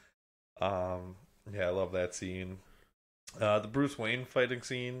way. I love that scene. The Bruce Wayne fighting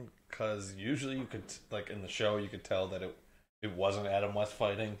scene, because usually you could, like in the show, you could tell that it wasn't Adam West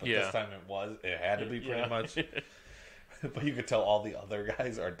fighting, but this time it had to be pretty much. But you could tell all the other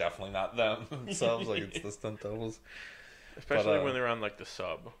guys are definitely not them themselves, like it's the stunt doubles. Especially when they're on like the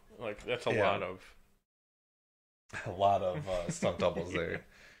sub, like that's a lot of stunt doubles there.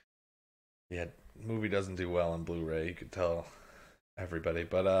 Yeah, movie doesn't do well on Blu-ray. You could tell everybody.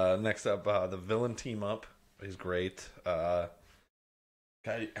 But next up, the villain team up is great. I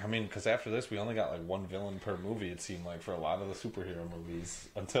mean, because after this, we only got like 1 villain per movie. It seemed like for a lot of the superhero movies,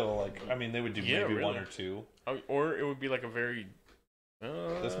 until they would do maybe really. 1 or 2, or it would be like a very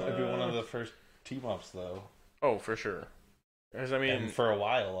This might be one of the first team-ups, though. Oh, for sure. Because, I mean... And for a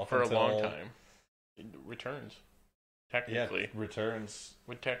while. For a long time. It returns. Technically. Yeah, returns.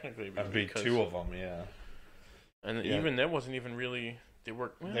 Would technically be. I'd be 2 of them, yeah. And even that wasn't even really... They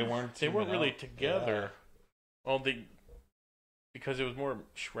weren't really together. Yeah. Well, because it was more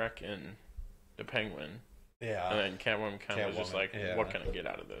Shrek and the Penguin. Yeah. And then Catwoman kind of was just like, what can I get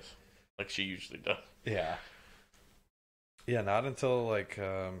out of this? Like she usually does. Yeah. Yeah, not until, like,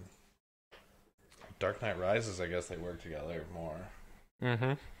 Dark Knight Rises, I guess they work together more.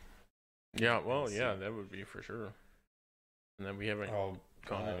 Mm-hmm. Yeah, well, yeah, that would be for sure. And then we haven't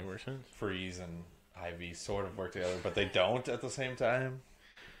gone anywhere since. Freeze and Ivy sort of work together, but they don't at the same time.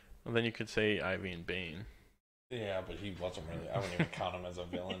 Well, then you could say Ivy and Bane. Yeah, but he wasn't really... I wouldn't even count him as a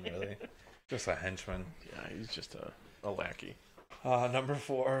villain, really. Just a henchman. Yeah, he's just a lackey. Number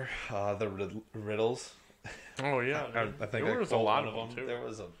 4, the Riddles. Oh, yeah. I think there was a lot of them, too. There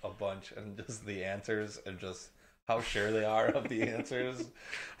was a bunch, and just the answers, and just how sure they are of the answers.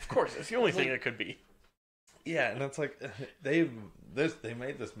 Of course, it's the only thing it could be. Yeah, and it's like, they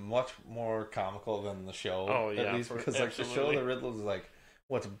made this much more comical than the show. Oh, yeah. At least, because like the show, the Riddles is like,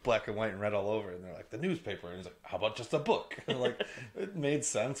 what's black and white and red all over? And they're like, the newspaper. And he's like, how about just a book? And like, it made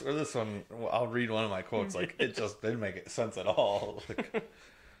sense. Or this one, I'll read one of my quotes. Like, it just didn't make sense at all. Like,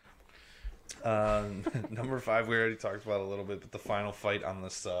 number 5, we already talked about a little bit, but the final fight on the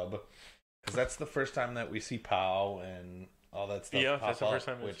sub. Because that's the first time that we see Pow and all that stuff. Yeah, that's the first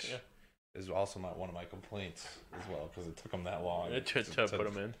time. Which is also one of my complaints as well, because it took them that long to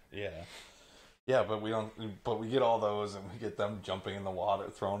put them in. Yeah. Yeah, but we don't. But we get all those, and we get them jumping in the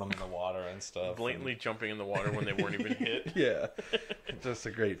water, throwing them in the water and stuff. Blatantly jumping in the water when they weren't even hit. Yeah, just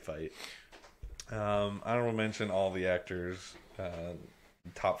a great fight. Honorable mention all the actors,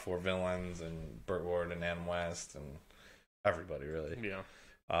 top 4 villains, and Burt Ward and Ann West, and everybody really. Yeah.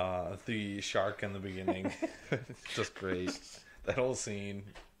 The shark in the beginning, just great. That whole scene,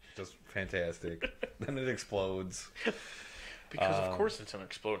 just fantastic. Then it explodes. Because of course it's an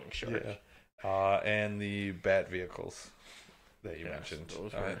exploding shark. Yeah. And the bat vehicles that you mentioned.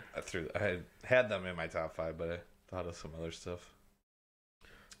 I had them in my top 5, but I thought of some other stuff.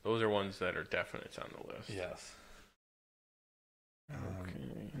 Those are ones that are definite on the list. Yes.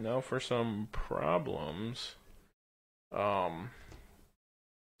 Okay. Now for some problems.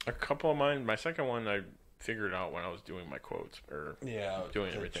 A couple of mine. My second one I figured out when I was doing my quotes or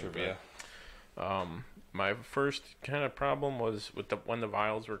doing everything. Trivia. My first kind of problem was with when the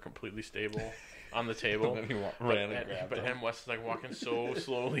vials were completely stable on the table. And then he ran and grabbed them. But Ann West is like walking so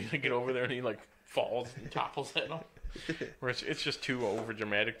slowly to get over there, and he like falls and topples at him. Where it's just too over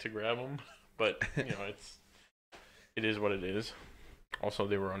dramatic to grab him. But you know, it is what it is. Also,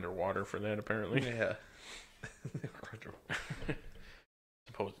 they were underwater for that apparently. Yeah. They were underwater.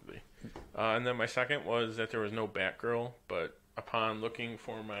 Supposedly. And then my second was that there was no Batgirl, but upon looking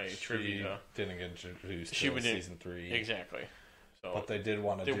for my trivia, didn't get introduced. She was season 3 exactly. So but they did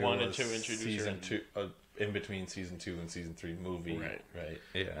want to do introduce season her 2, in between season 2 and season 3 movie, right?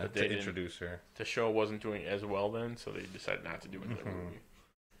 Yeah, but to introduce her. The show wasn't doing as well then, so they decided not to do another movie.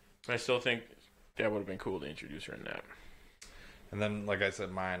 But I still think that would have been cool to introduce her in that. And then, like I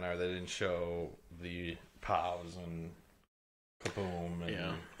said, mine are they didn't show the Pows and Kaboom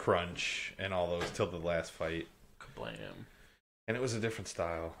and Crunch and all those till the last fight. Kablam. And it was a different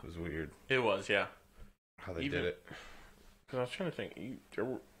style. It was weird. It was, yeah. How they did it. Because I was trying to think.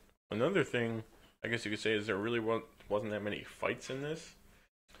 Another thing, I guess you could say, is there really wasn't that many fights in this.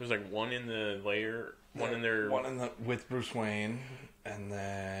 There was like one in the lair, one in there. One with Bruce Wayne, and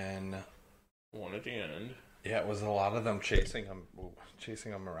then one at the end. Yeah, it was a lot of them chasing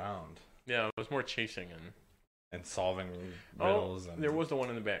him around. Yeah, it was more chasing and solving riddles. And there was the one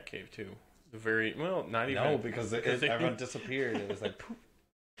in the Batcave too. Not even. No, because everyone disappeared. It was like, poof.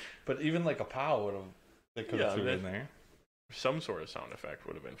 But even like a POW would have. They could have threw in there. Some sort of sound effect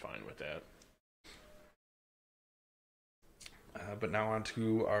would have been fine with that. But now on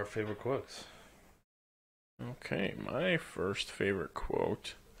to our favorite quotes. Okay, my first favorite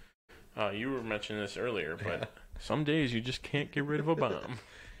quote. You were mentioning this earlier, but some days you just can't get rid of a bomb.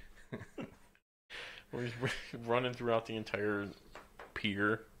 Where he's running throughout the entire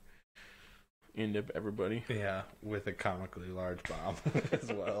pier into everybody. Yeah, with a comically large bomb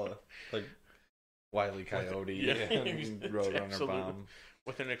as well. Like Wile E. Coyote and Roadrunner bomb.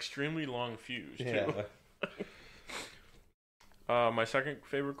 With an extremely long fuse, too. Yeah. My second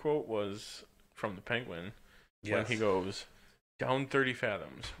favorite quote was from the Penguin. When he goes, down 30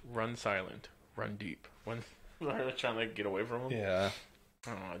 fathoms, run silent, run deep. When they're trying to get away from him. Yeah. I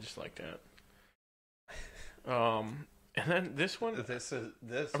don't know, I just like that. And then this one,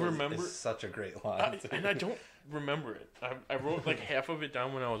 I remember is such a great line, and I don't remember it. I wrote like half of it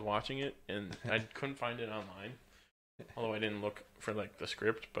down when I was watching it, and I couldn't find it online. Although I didn't look for like the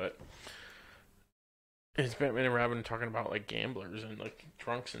script, but it's Batman and Robin talking about like gamblers and like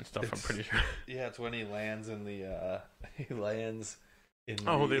drunks and stuff. I'm pretty sure. Yeah, it's when he lands in the they land in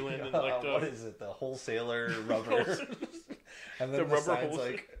like what is it? The wholesaler rubber, and then the rubber sign's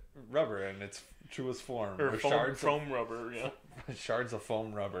like rubber, and it's truest form or foam rubber, yeah, shards of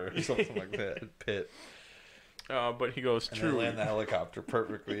foam rubber or something like that. Pit. But he goes, true. And they land the helicopter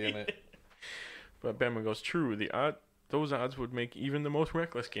perfectly in it. But Batman goes, true. Those odds would make even the most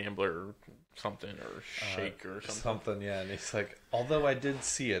reckless gambler or something, or shake or something. Something, yeah. And he's like, although I did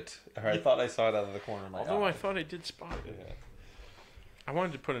see it, or I thought I saw it out of the corner of my eye. Although I thought I did spot it. Yeah. I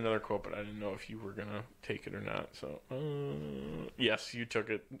wanted to put another quote, but I didn't know if you were going to take it or not. So, yes, you took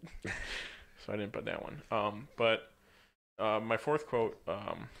it. So I didn't put that one. But my fourth quote,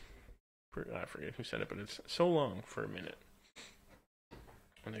 I forget who said it, but it's so long for a minute.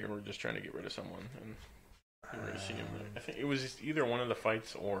 And they were just trying to get rid of someone, and they were going to see him. I think it was just either one of the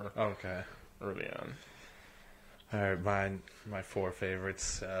fights or early on. All right, my four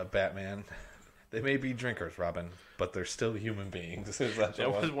favorites. Batman. They may be drinkers, Robin, but they're still human beings. That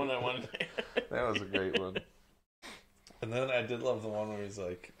was one I wanted to That was a great one. And then I did love the one where he's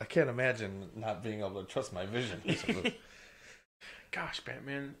like, I can't imagine not being able to trust my vision. Gosh,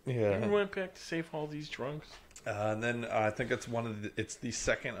 Batman. Yeah. You went back to save all these drunks. And then I think it's the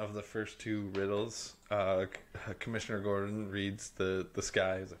second of the first two riddles. Commissioner Gordon reads the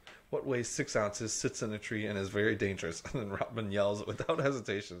sky. He's like, what weighs 6 ounces, sits in a tree, and is very dangerous? And then Robin yells without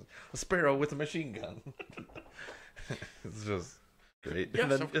hesitation, a sparrow with a machine gun. It's just great. Yes,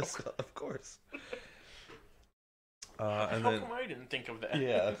 and then, of course. How come I didn't think of that?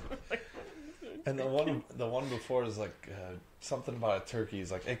 Yeah. And the one before is like something about a turkey.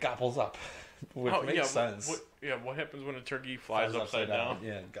 He's like, it gobbles up, which makes sense. What happens when a turkey flies upside down?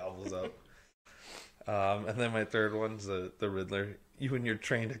 Yeah, it gobbles up. And then my third one's the Riddler. You and your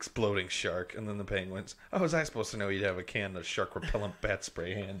trained exploding shark. And then the Penguins. How was I supposed to know you'd have a can of shark repellent bat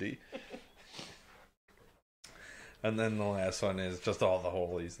spray handy? And then the last one is just all the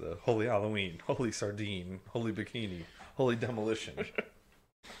holies. The Holy Halloween, Holy Sardine, Holy Bikini, Holy Demolition.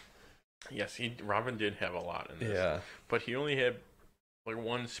 Yes, Robin did have a lot in this. Yeah. But he only had like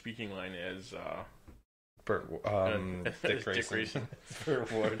one speaking line as Dick Grayson.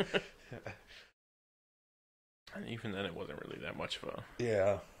 Burt Ward. And even then, it wasn't really that much of a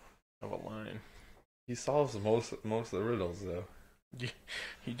line. He solves most of the riddles, though.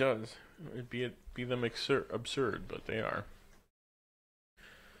 He does. It'd be them absurd, but they are.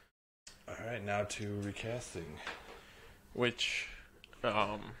 All right, now to recasting. Which,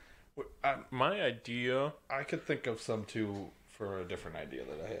 my idea... I could think of some, too, for a different idea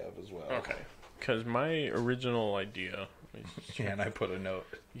that I have as well. Okay. Because my original idea... And I put a note.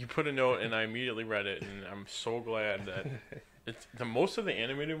 You put a note, and I immediately read it, and I'm so glad that... most of the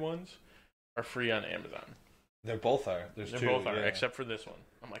animated ones are free on Amazon. They both are. They both are, except for this one.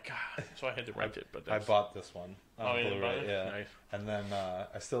 I'm like, God. So I had to rent it. But I bought this one. Oh, you didn't buy it? Yeah. Nice. And then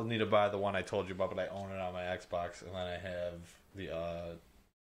I still need to buy the one I told you about, but I own it on my Xbox. And then I have the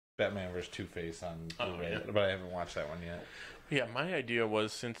Batman vs. Two-Face on Blu-ray, but I haven't watched that one yet. Yeah, my idea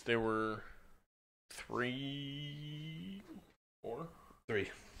was since there were three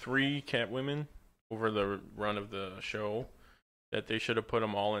Catwomen over the run of the show, that they should have put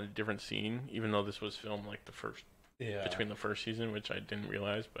them all in a different scene, even though this was filmed like between the first season, which I didn't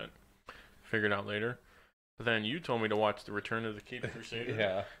realize, but figured out later. But then you told me to watch The Return of the Caped Crusader.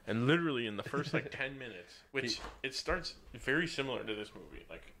 Yeah. And literally in the first 10 minutes, which it starts very similar to this movie.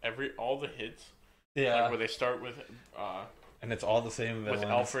 Like all the hits. Yeah. Like where they start with and it's all the same villains.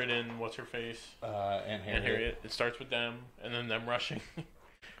 With Alfred and what's her face? And Harriet. It starts with them and then them rushing.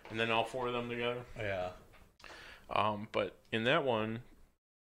 And then all four of them together. Yeah. But in that one,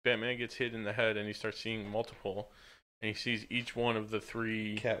 Batman gets hit in the head and he starts seeing multiple, and he sees each one of the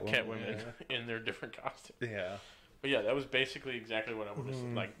three Catwomen in their different costumes. Yeah. But yeah, that was basically exactly what I would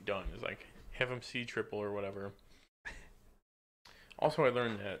have done. Is like have him see triple or whatever. Also, I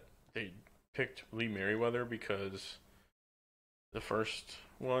learned that they picked Lee Merriweather because the first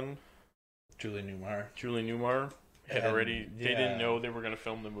one, Julie Newmar had already. They didn't know they were going to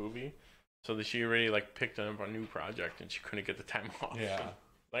film the movie. So that she already picked up a new project and she couldn't get the time off. Yeah.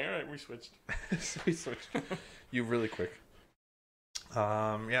 So, all right, we switched. You really quick.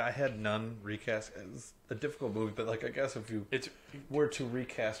 Yeah, I had none recast. It's a difficult movie, but I guess if you were to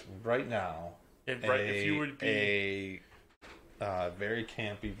recast right now, if you would be very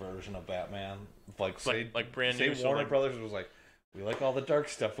campy version of Batman. Like brand new. Say Warner Brothers was like, we like all the dark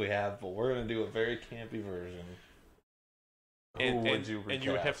stuff we have, but we're gonna do a very campy version. And you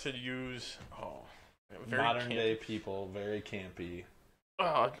would have to use very modern campy. Day people, very campy.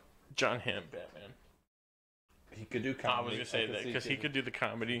 John Hamm Batman. He could do comedy. I was gonna say that because he could do the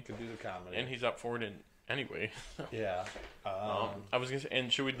comedy. He could do the comedy, and he's up for it anyway. Yeah. I was gonna say,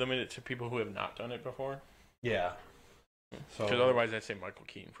 and should we limit it to people who have not done it before? Yeah. So because otherwise, I'd say Michael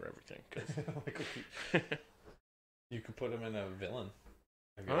Keaton for everything. Michael Keaton. You could put him in a villain.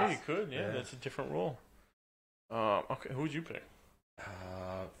 Oh, you could. Yeah, that's a different role. Okay, who would you pick?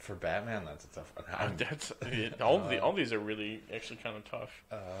 For Batman, that's a tough one. All these are really actually kind of tough.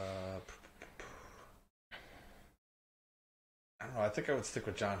 I don't know. I think I would stick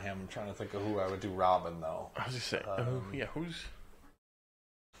with John Hamm. I'm trying to think of who I would do Robin, though. I was just saying. Who's?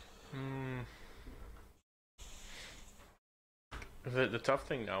 The tough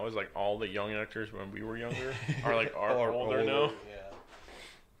thing now is like all the young actors when we were younger are like older now. Yeah.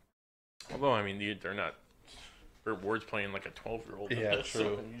 Although I mean they're not. Burt Ward's playing like a 12-year-old. Yeah,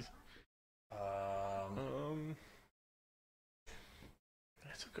 true.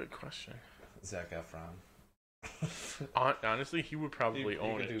 That's a good question. Zac Efron. Honestly, he would probably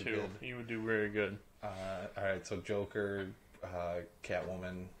own it too. Good. He would do very good. All right, so Joker,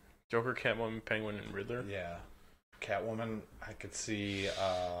 Catwoman. Joker, Catwoman, Penguin, and Riddler. Yeah. Catwoman, I could see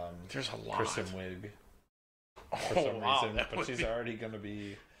there's a lot. Kristen Wiig for some reason, but she's already going to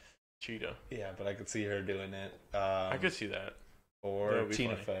be Cheetah. Yeah, but I could see her doing it. I could see that. Or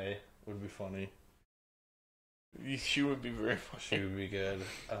Tina Fey would be funny. She would be very funny. She would be good.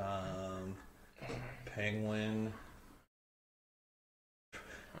 Penguin.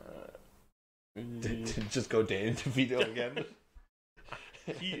 Just go Danny DeVito again.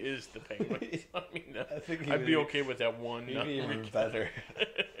 He is the Penguin. I mean, I think I'd be okay with that one. He'd be even better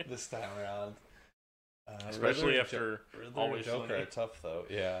this time around. Especially after always Joker are tough though.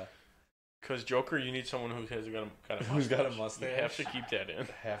 Yeah. Because Joker, you need someone who has got a mustache. Who's got a mustache? You have to keep that in.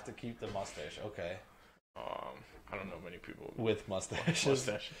 Have to keep the mustache. Okay. I don't know many people with mustaches.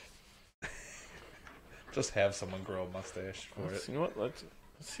 Just have someone grow a mustache for it. You know what? Let's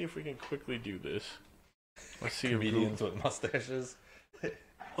see if we can quickly do this. Let's see comedians with mustaches.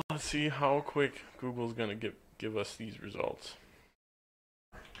 Let's see how quick Google's gonna give us these results.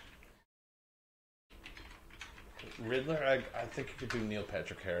 Riddler, I think you could do Neil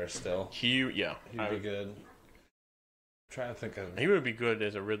Patrick Harris still. He'd be good. I'm trying to think of. He would be good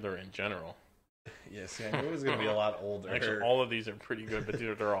as a Riddler in general. Yes, yeah, I knew he was going to be a lot older. Actually, all of these are pretty good, but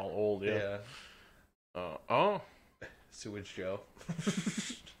they're all old. Yeah. Sewage Joe.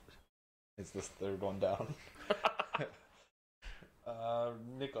 It's this third one down.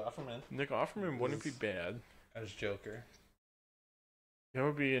 Nick Offerman. Nick Offerman wouldn't be bad as Joker. That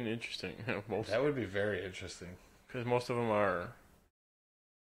would be an interesting. That would be very interesting. Because most of them are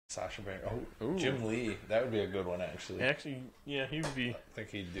Sacha Baron. Oh, Jim Lee. That would be a good one, actually. Actually, yeah, he would be. I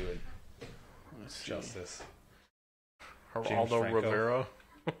think he'd do it. Justice. Geraldo Rivera.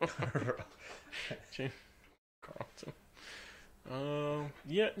 James Carlton.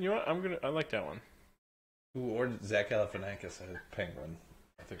 Yeah, you know what? I like that one. Or Zach Galifianakis as Penguin.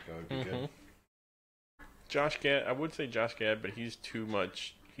 I think that would be good. Josh Gad. I would say Josh Gad, but he's too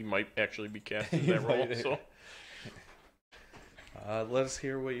much. He might actually be cast in that role. So. Let us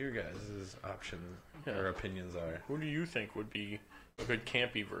hear what your guys' options or opinions are. Who do you think would be a good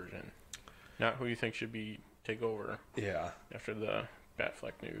campy version? Not who you think should be take over. Yeah. After the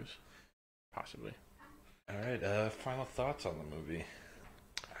Batfleck news, possibly. All right. Final thoughts on the movie.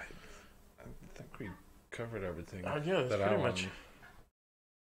 I think we covered everything. Yeah, that's pretty much.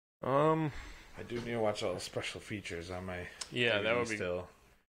 I do need to watch all the special features on my. Yeah, TV that would be still.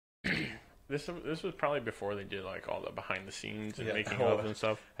 This was probably before they did like all the behind the scenes and making of and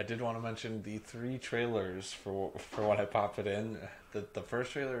stuff. I did want to mention the 3 trailers for when I pop it in. The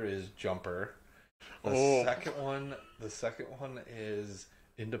first trailer is Jumper. The second one is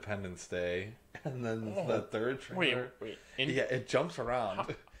Independence Day, and then the third trailer. Wait. Yeah, it jumps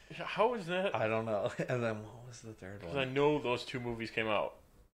around. How is that? I don't know. And then what was the third one? Because I know those 2 movies came out.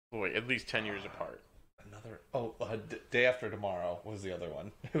 At least 10 years apart. Day After Tomorrow was the other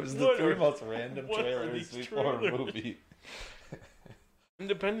one. It was the 3 most random trailers before a movie.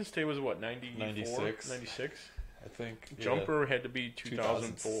 Independence Day was what, 96? I think. Jumper had to be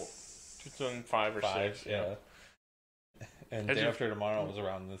 2004. 2005 or 6. Yeah. And Day After Tomorrow was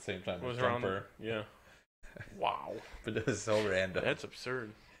around the same time as Jumper. Yeah. Wow. But it was so random. That's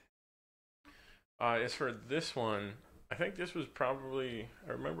absurd. As for this one, I think this was probably.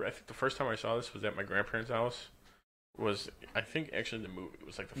 I think the first time I saw this was at my grandparents' house. was, I think, actually the movie. It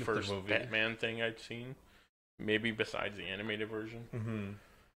was like the first Batman thing I'd seen. Maybe besides the animated version. Mm-hmm.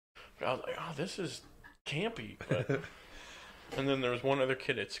 But I was like, oh, this is campy. But and then there was one other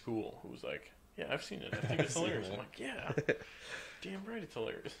kid at school who was like, yeah, I've seen it. I think it's hilarious. I'm like, yeah. Damn right it's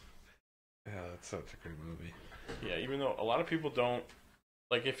hilarious. Yeah, that's such a good movie. Yeah, even though a lot of people don't...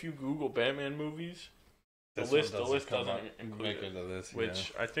 Like, if you Google Batman movies, the list doesn't include it.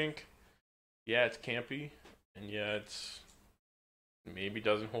 Which I think, yeah, it's campy. And yeah, it's... Maybe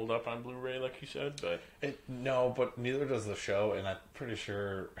doesn't hold up on Blu-ray, like you said, but... No, but neither does the show, and I'm pretty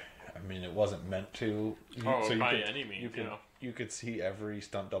sure... I mean, it wasn't meant to. So by any means, you could see every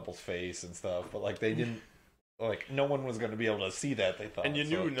stunt double's face and stuff, but, like, they didn't... Like, no one was going to be able to see that, they thought. And you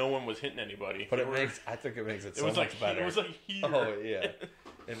knew no one was hitting anybody. But I think it makes it so much better. It was like here. Oh, yeah.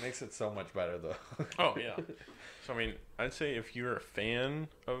 It makes it so much better, though. Oh, yeah. So, I mean, I'd say if you're a fan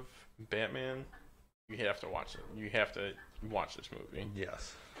of Batman, you have to watch it. You have to watch this movie.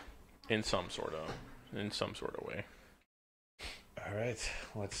 Yes. In some sort of way. All right.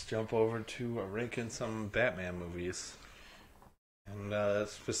 Let's jump over to ranking some Batman movies. And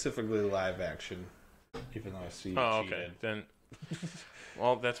specifically live action. Even though I see you cheated. Okay. Then,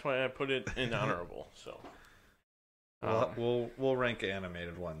 well, that's why I put it in honorable. So, we'll rank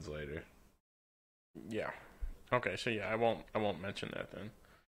animated ones later. Yeah. Okay. So yeah, I won't mention that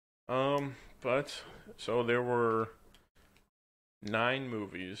then. But so there were 9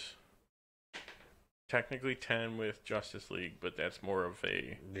 movies. Technically 10 with Justice League, but that's more of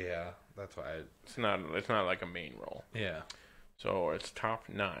a That's why it's not like a main role. Yeah. So it's top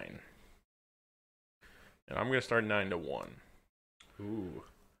 9. And I'm going to start 9 to 1. Ooh.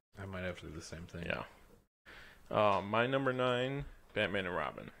 I might have to do the same thing. Yeah. My number 9, Batman and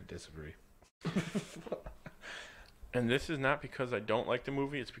Robin. I disagree. And this is not because I don't like the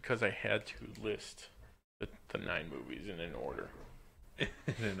movie. It's because I had to list the 9 movies in an order. In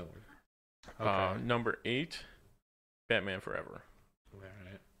an order. Okay. Number 8, Batman Forever. All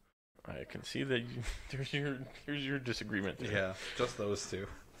right. I can see that there's your disagreement there. Yeah, just those two.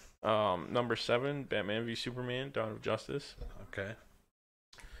 Number 7, Batman v Superman: Dawn of Justice. Okay.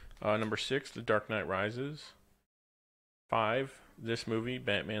 Number 6, The Dark Knight Rises. 5, this movie,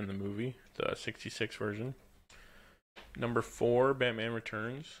 Batman the movie, the 66 version. Number 4, Batman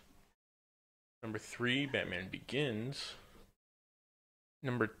Returns. Number 3, Batman Begins.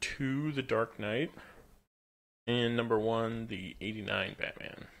 Number 2, The Dark Knight. And number 1, the 89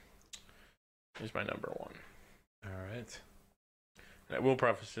 Batman is my number 1. All right. I will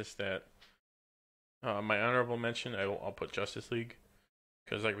preface this that my honorable mention, I'll put Justice League.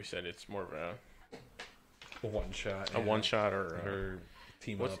 Because like we said, it's more of a one-shot. A one-shot or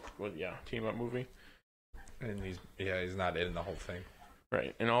team-up. Team-up movie. And he's not in the whole thing.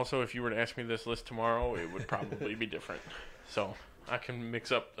 Right. And also, if you were to ask me this list tomorrow, it would probably be different. So I can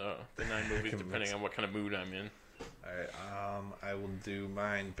mix up the 9 movies depending on what kind of mood I'm in. All right. I will do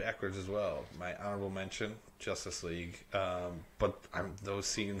mine backwards as well. My honorable mention, Justice League. But those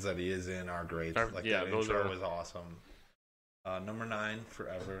scenes that he is in are great. That intro was awesome. Number 9,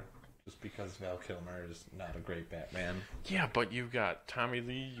 Forever. Just because Val Kilmer is not a great Batman. Yeah, but you've got Tommy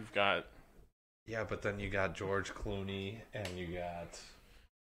Lee. You've got... Yeah, but then you got George Clooney, and you got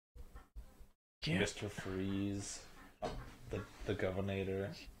Mr. Freeze, the Governor.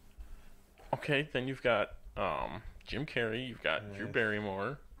 Okay, then you've got Jim Carrey. You've got Drew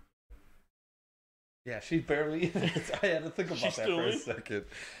Barrymore. Yeah, she's barely. I had to think about that for a second.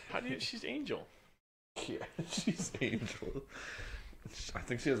 She's Angel. Yeah, she's Angel. I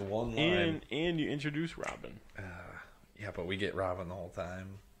think she has one line. And you introduce Robin. Yeah, but we get Robin the whole time.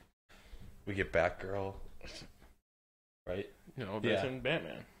 We get Batgirl, right? No, that's in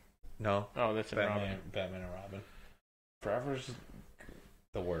Batman. No. Oh, that's in Robin. Batman and Robin. Forever's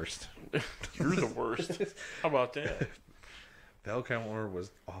the worst. You're the worst. How about that? Val Kilmer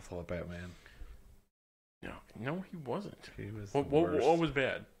was awful at Batman. No, he wasn't. He was. What was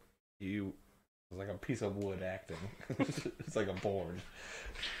bad? He was like a piece of wood acting. It's like a board.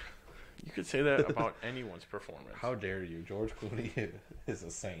 You could say that about anyone's performance. How dare you? George Clooney is a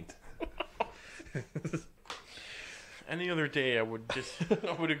saint. Any other day, I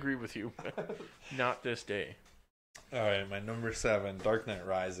would agree with you. Not this day. All right, my number 7, Dark Knight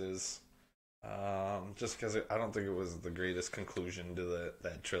Rises. Just because I don't think it was the greatest conclusion to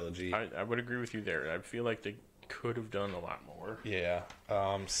that trilogy. I would agree with you there. I feel like they could have done a lot more. Yeah.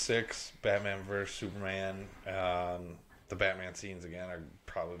 6, Batman vs Superman. The Batman scenes again are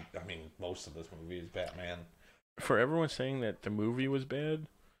probably. I mean, most of this movie is Batman. For everyone saying that the movie was bad,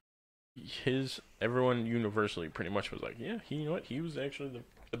 everyone universally pretty much was like, yeah, you know what? He was actually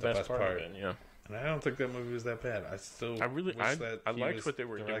the best part of it. Yeah. And I don't think that movie was that bad. I liked what they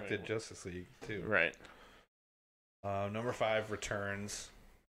were directed doing. Justice League too. Right. Number 5, Returns.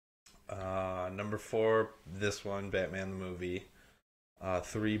 Number 4, this one, Batman the movie.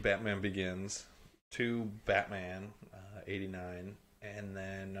 3, Batman Begins. 2, Batman, 89. And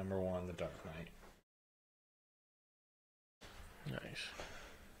then number 1, The Dark Knight. Nice.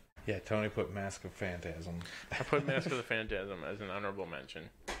 Yeah, Tony put Mask of Phantasm. I put Mask of the Phantasm as an honorable mention.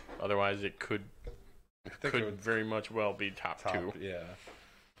 Otherwise, it could very much well be top 2. Yeah.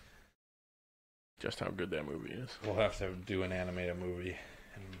 Just how good that movie is. We'll have to do an animated movie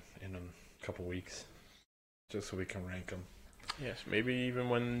in a couple weeks, just so we can rank them. Yes, maybe even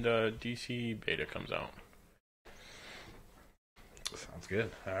when the DC beta comes out. Sounds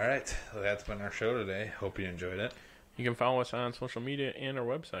good. All right, well, that's been our show today. Hope you enjoyed it. You can follow us on social media and our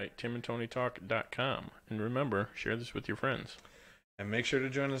website, timandtonytalk.com. And remember, share this with your friends. And make sure to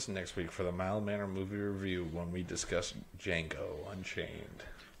join us next week for the Mild Manner movie review when we discuss Django Unchained.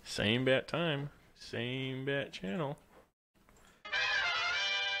 Same bat time, same bat channel.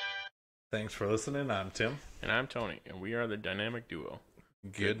 Thanks for listening. I'm Tim. And I'm Tony. And we are the Dynamic Duo.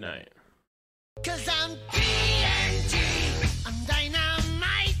 Good night. 'Cause I'm TNT. I'm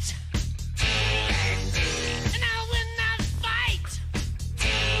dynamite. TNT. And I'll win that fight.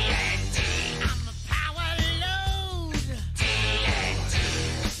 TNT. I'm a power load. TNT.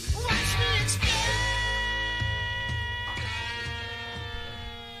 Watch me explode.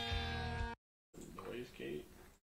 Noise gate.